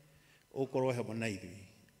ũkorwo hamwe na ithuĩ.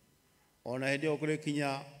 Ona hĩndĩ ĩyo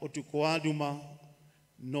kũrĩkinya ũtukũ wa nduma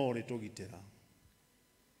no ũrĩtũgitĩra.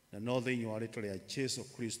 Na no thĩinĩ wa rĩĩtwa rĩa Jesũ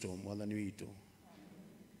Kristo mwathani witũ.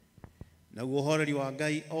 Naguo ũhoreri wa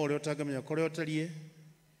Ngai o ũrĩa ũtangĩmenya kũrĩa ũtariĩ,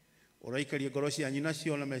 ũraikaria ngoro cianyu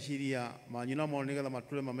nacio na meciria manyu namo nĩgetha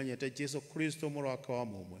matũre mamenyete Jesũ Kristo mũrũ wake wa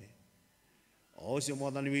mũmwe. O ũcio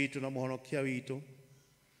mwathani witũ na mũhonokia witũ,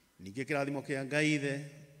 ningĩ kĩrathimo kĩa Ngai Ithe,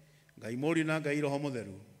 Ngai Mũriũ na Ngai Roho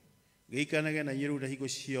Mũtheru gĩikanage na inyuĩ rĩu hingo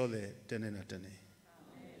ciothe tene na tene.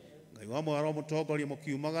 Ngai wa Mwaura mũtongoria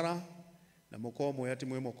mũkiumagara na mũkorwo mwĩ atĩ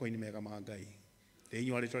mwĩ moko-inĩ mega ma Ngai.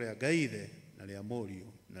 Thĩinĩ wa rĩĩtwa rĩa Ngai Ithe na rĩa Mũriũ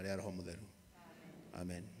na rĩa Roho Mũtheru.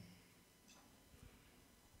 Amen.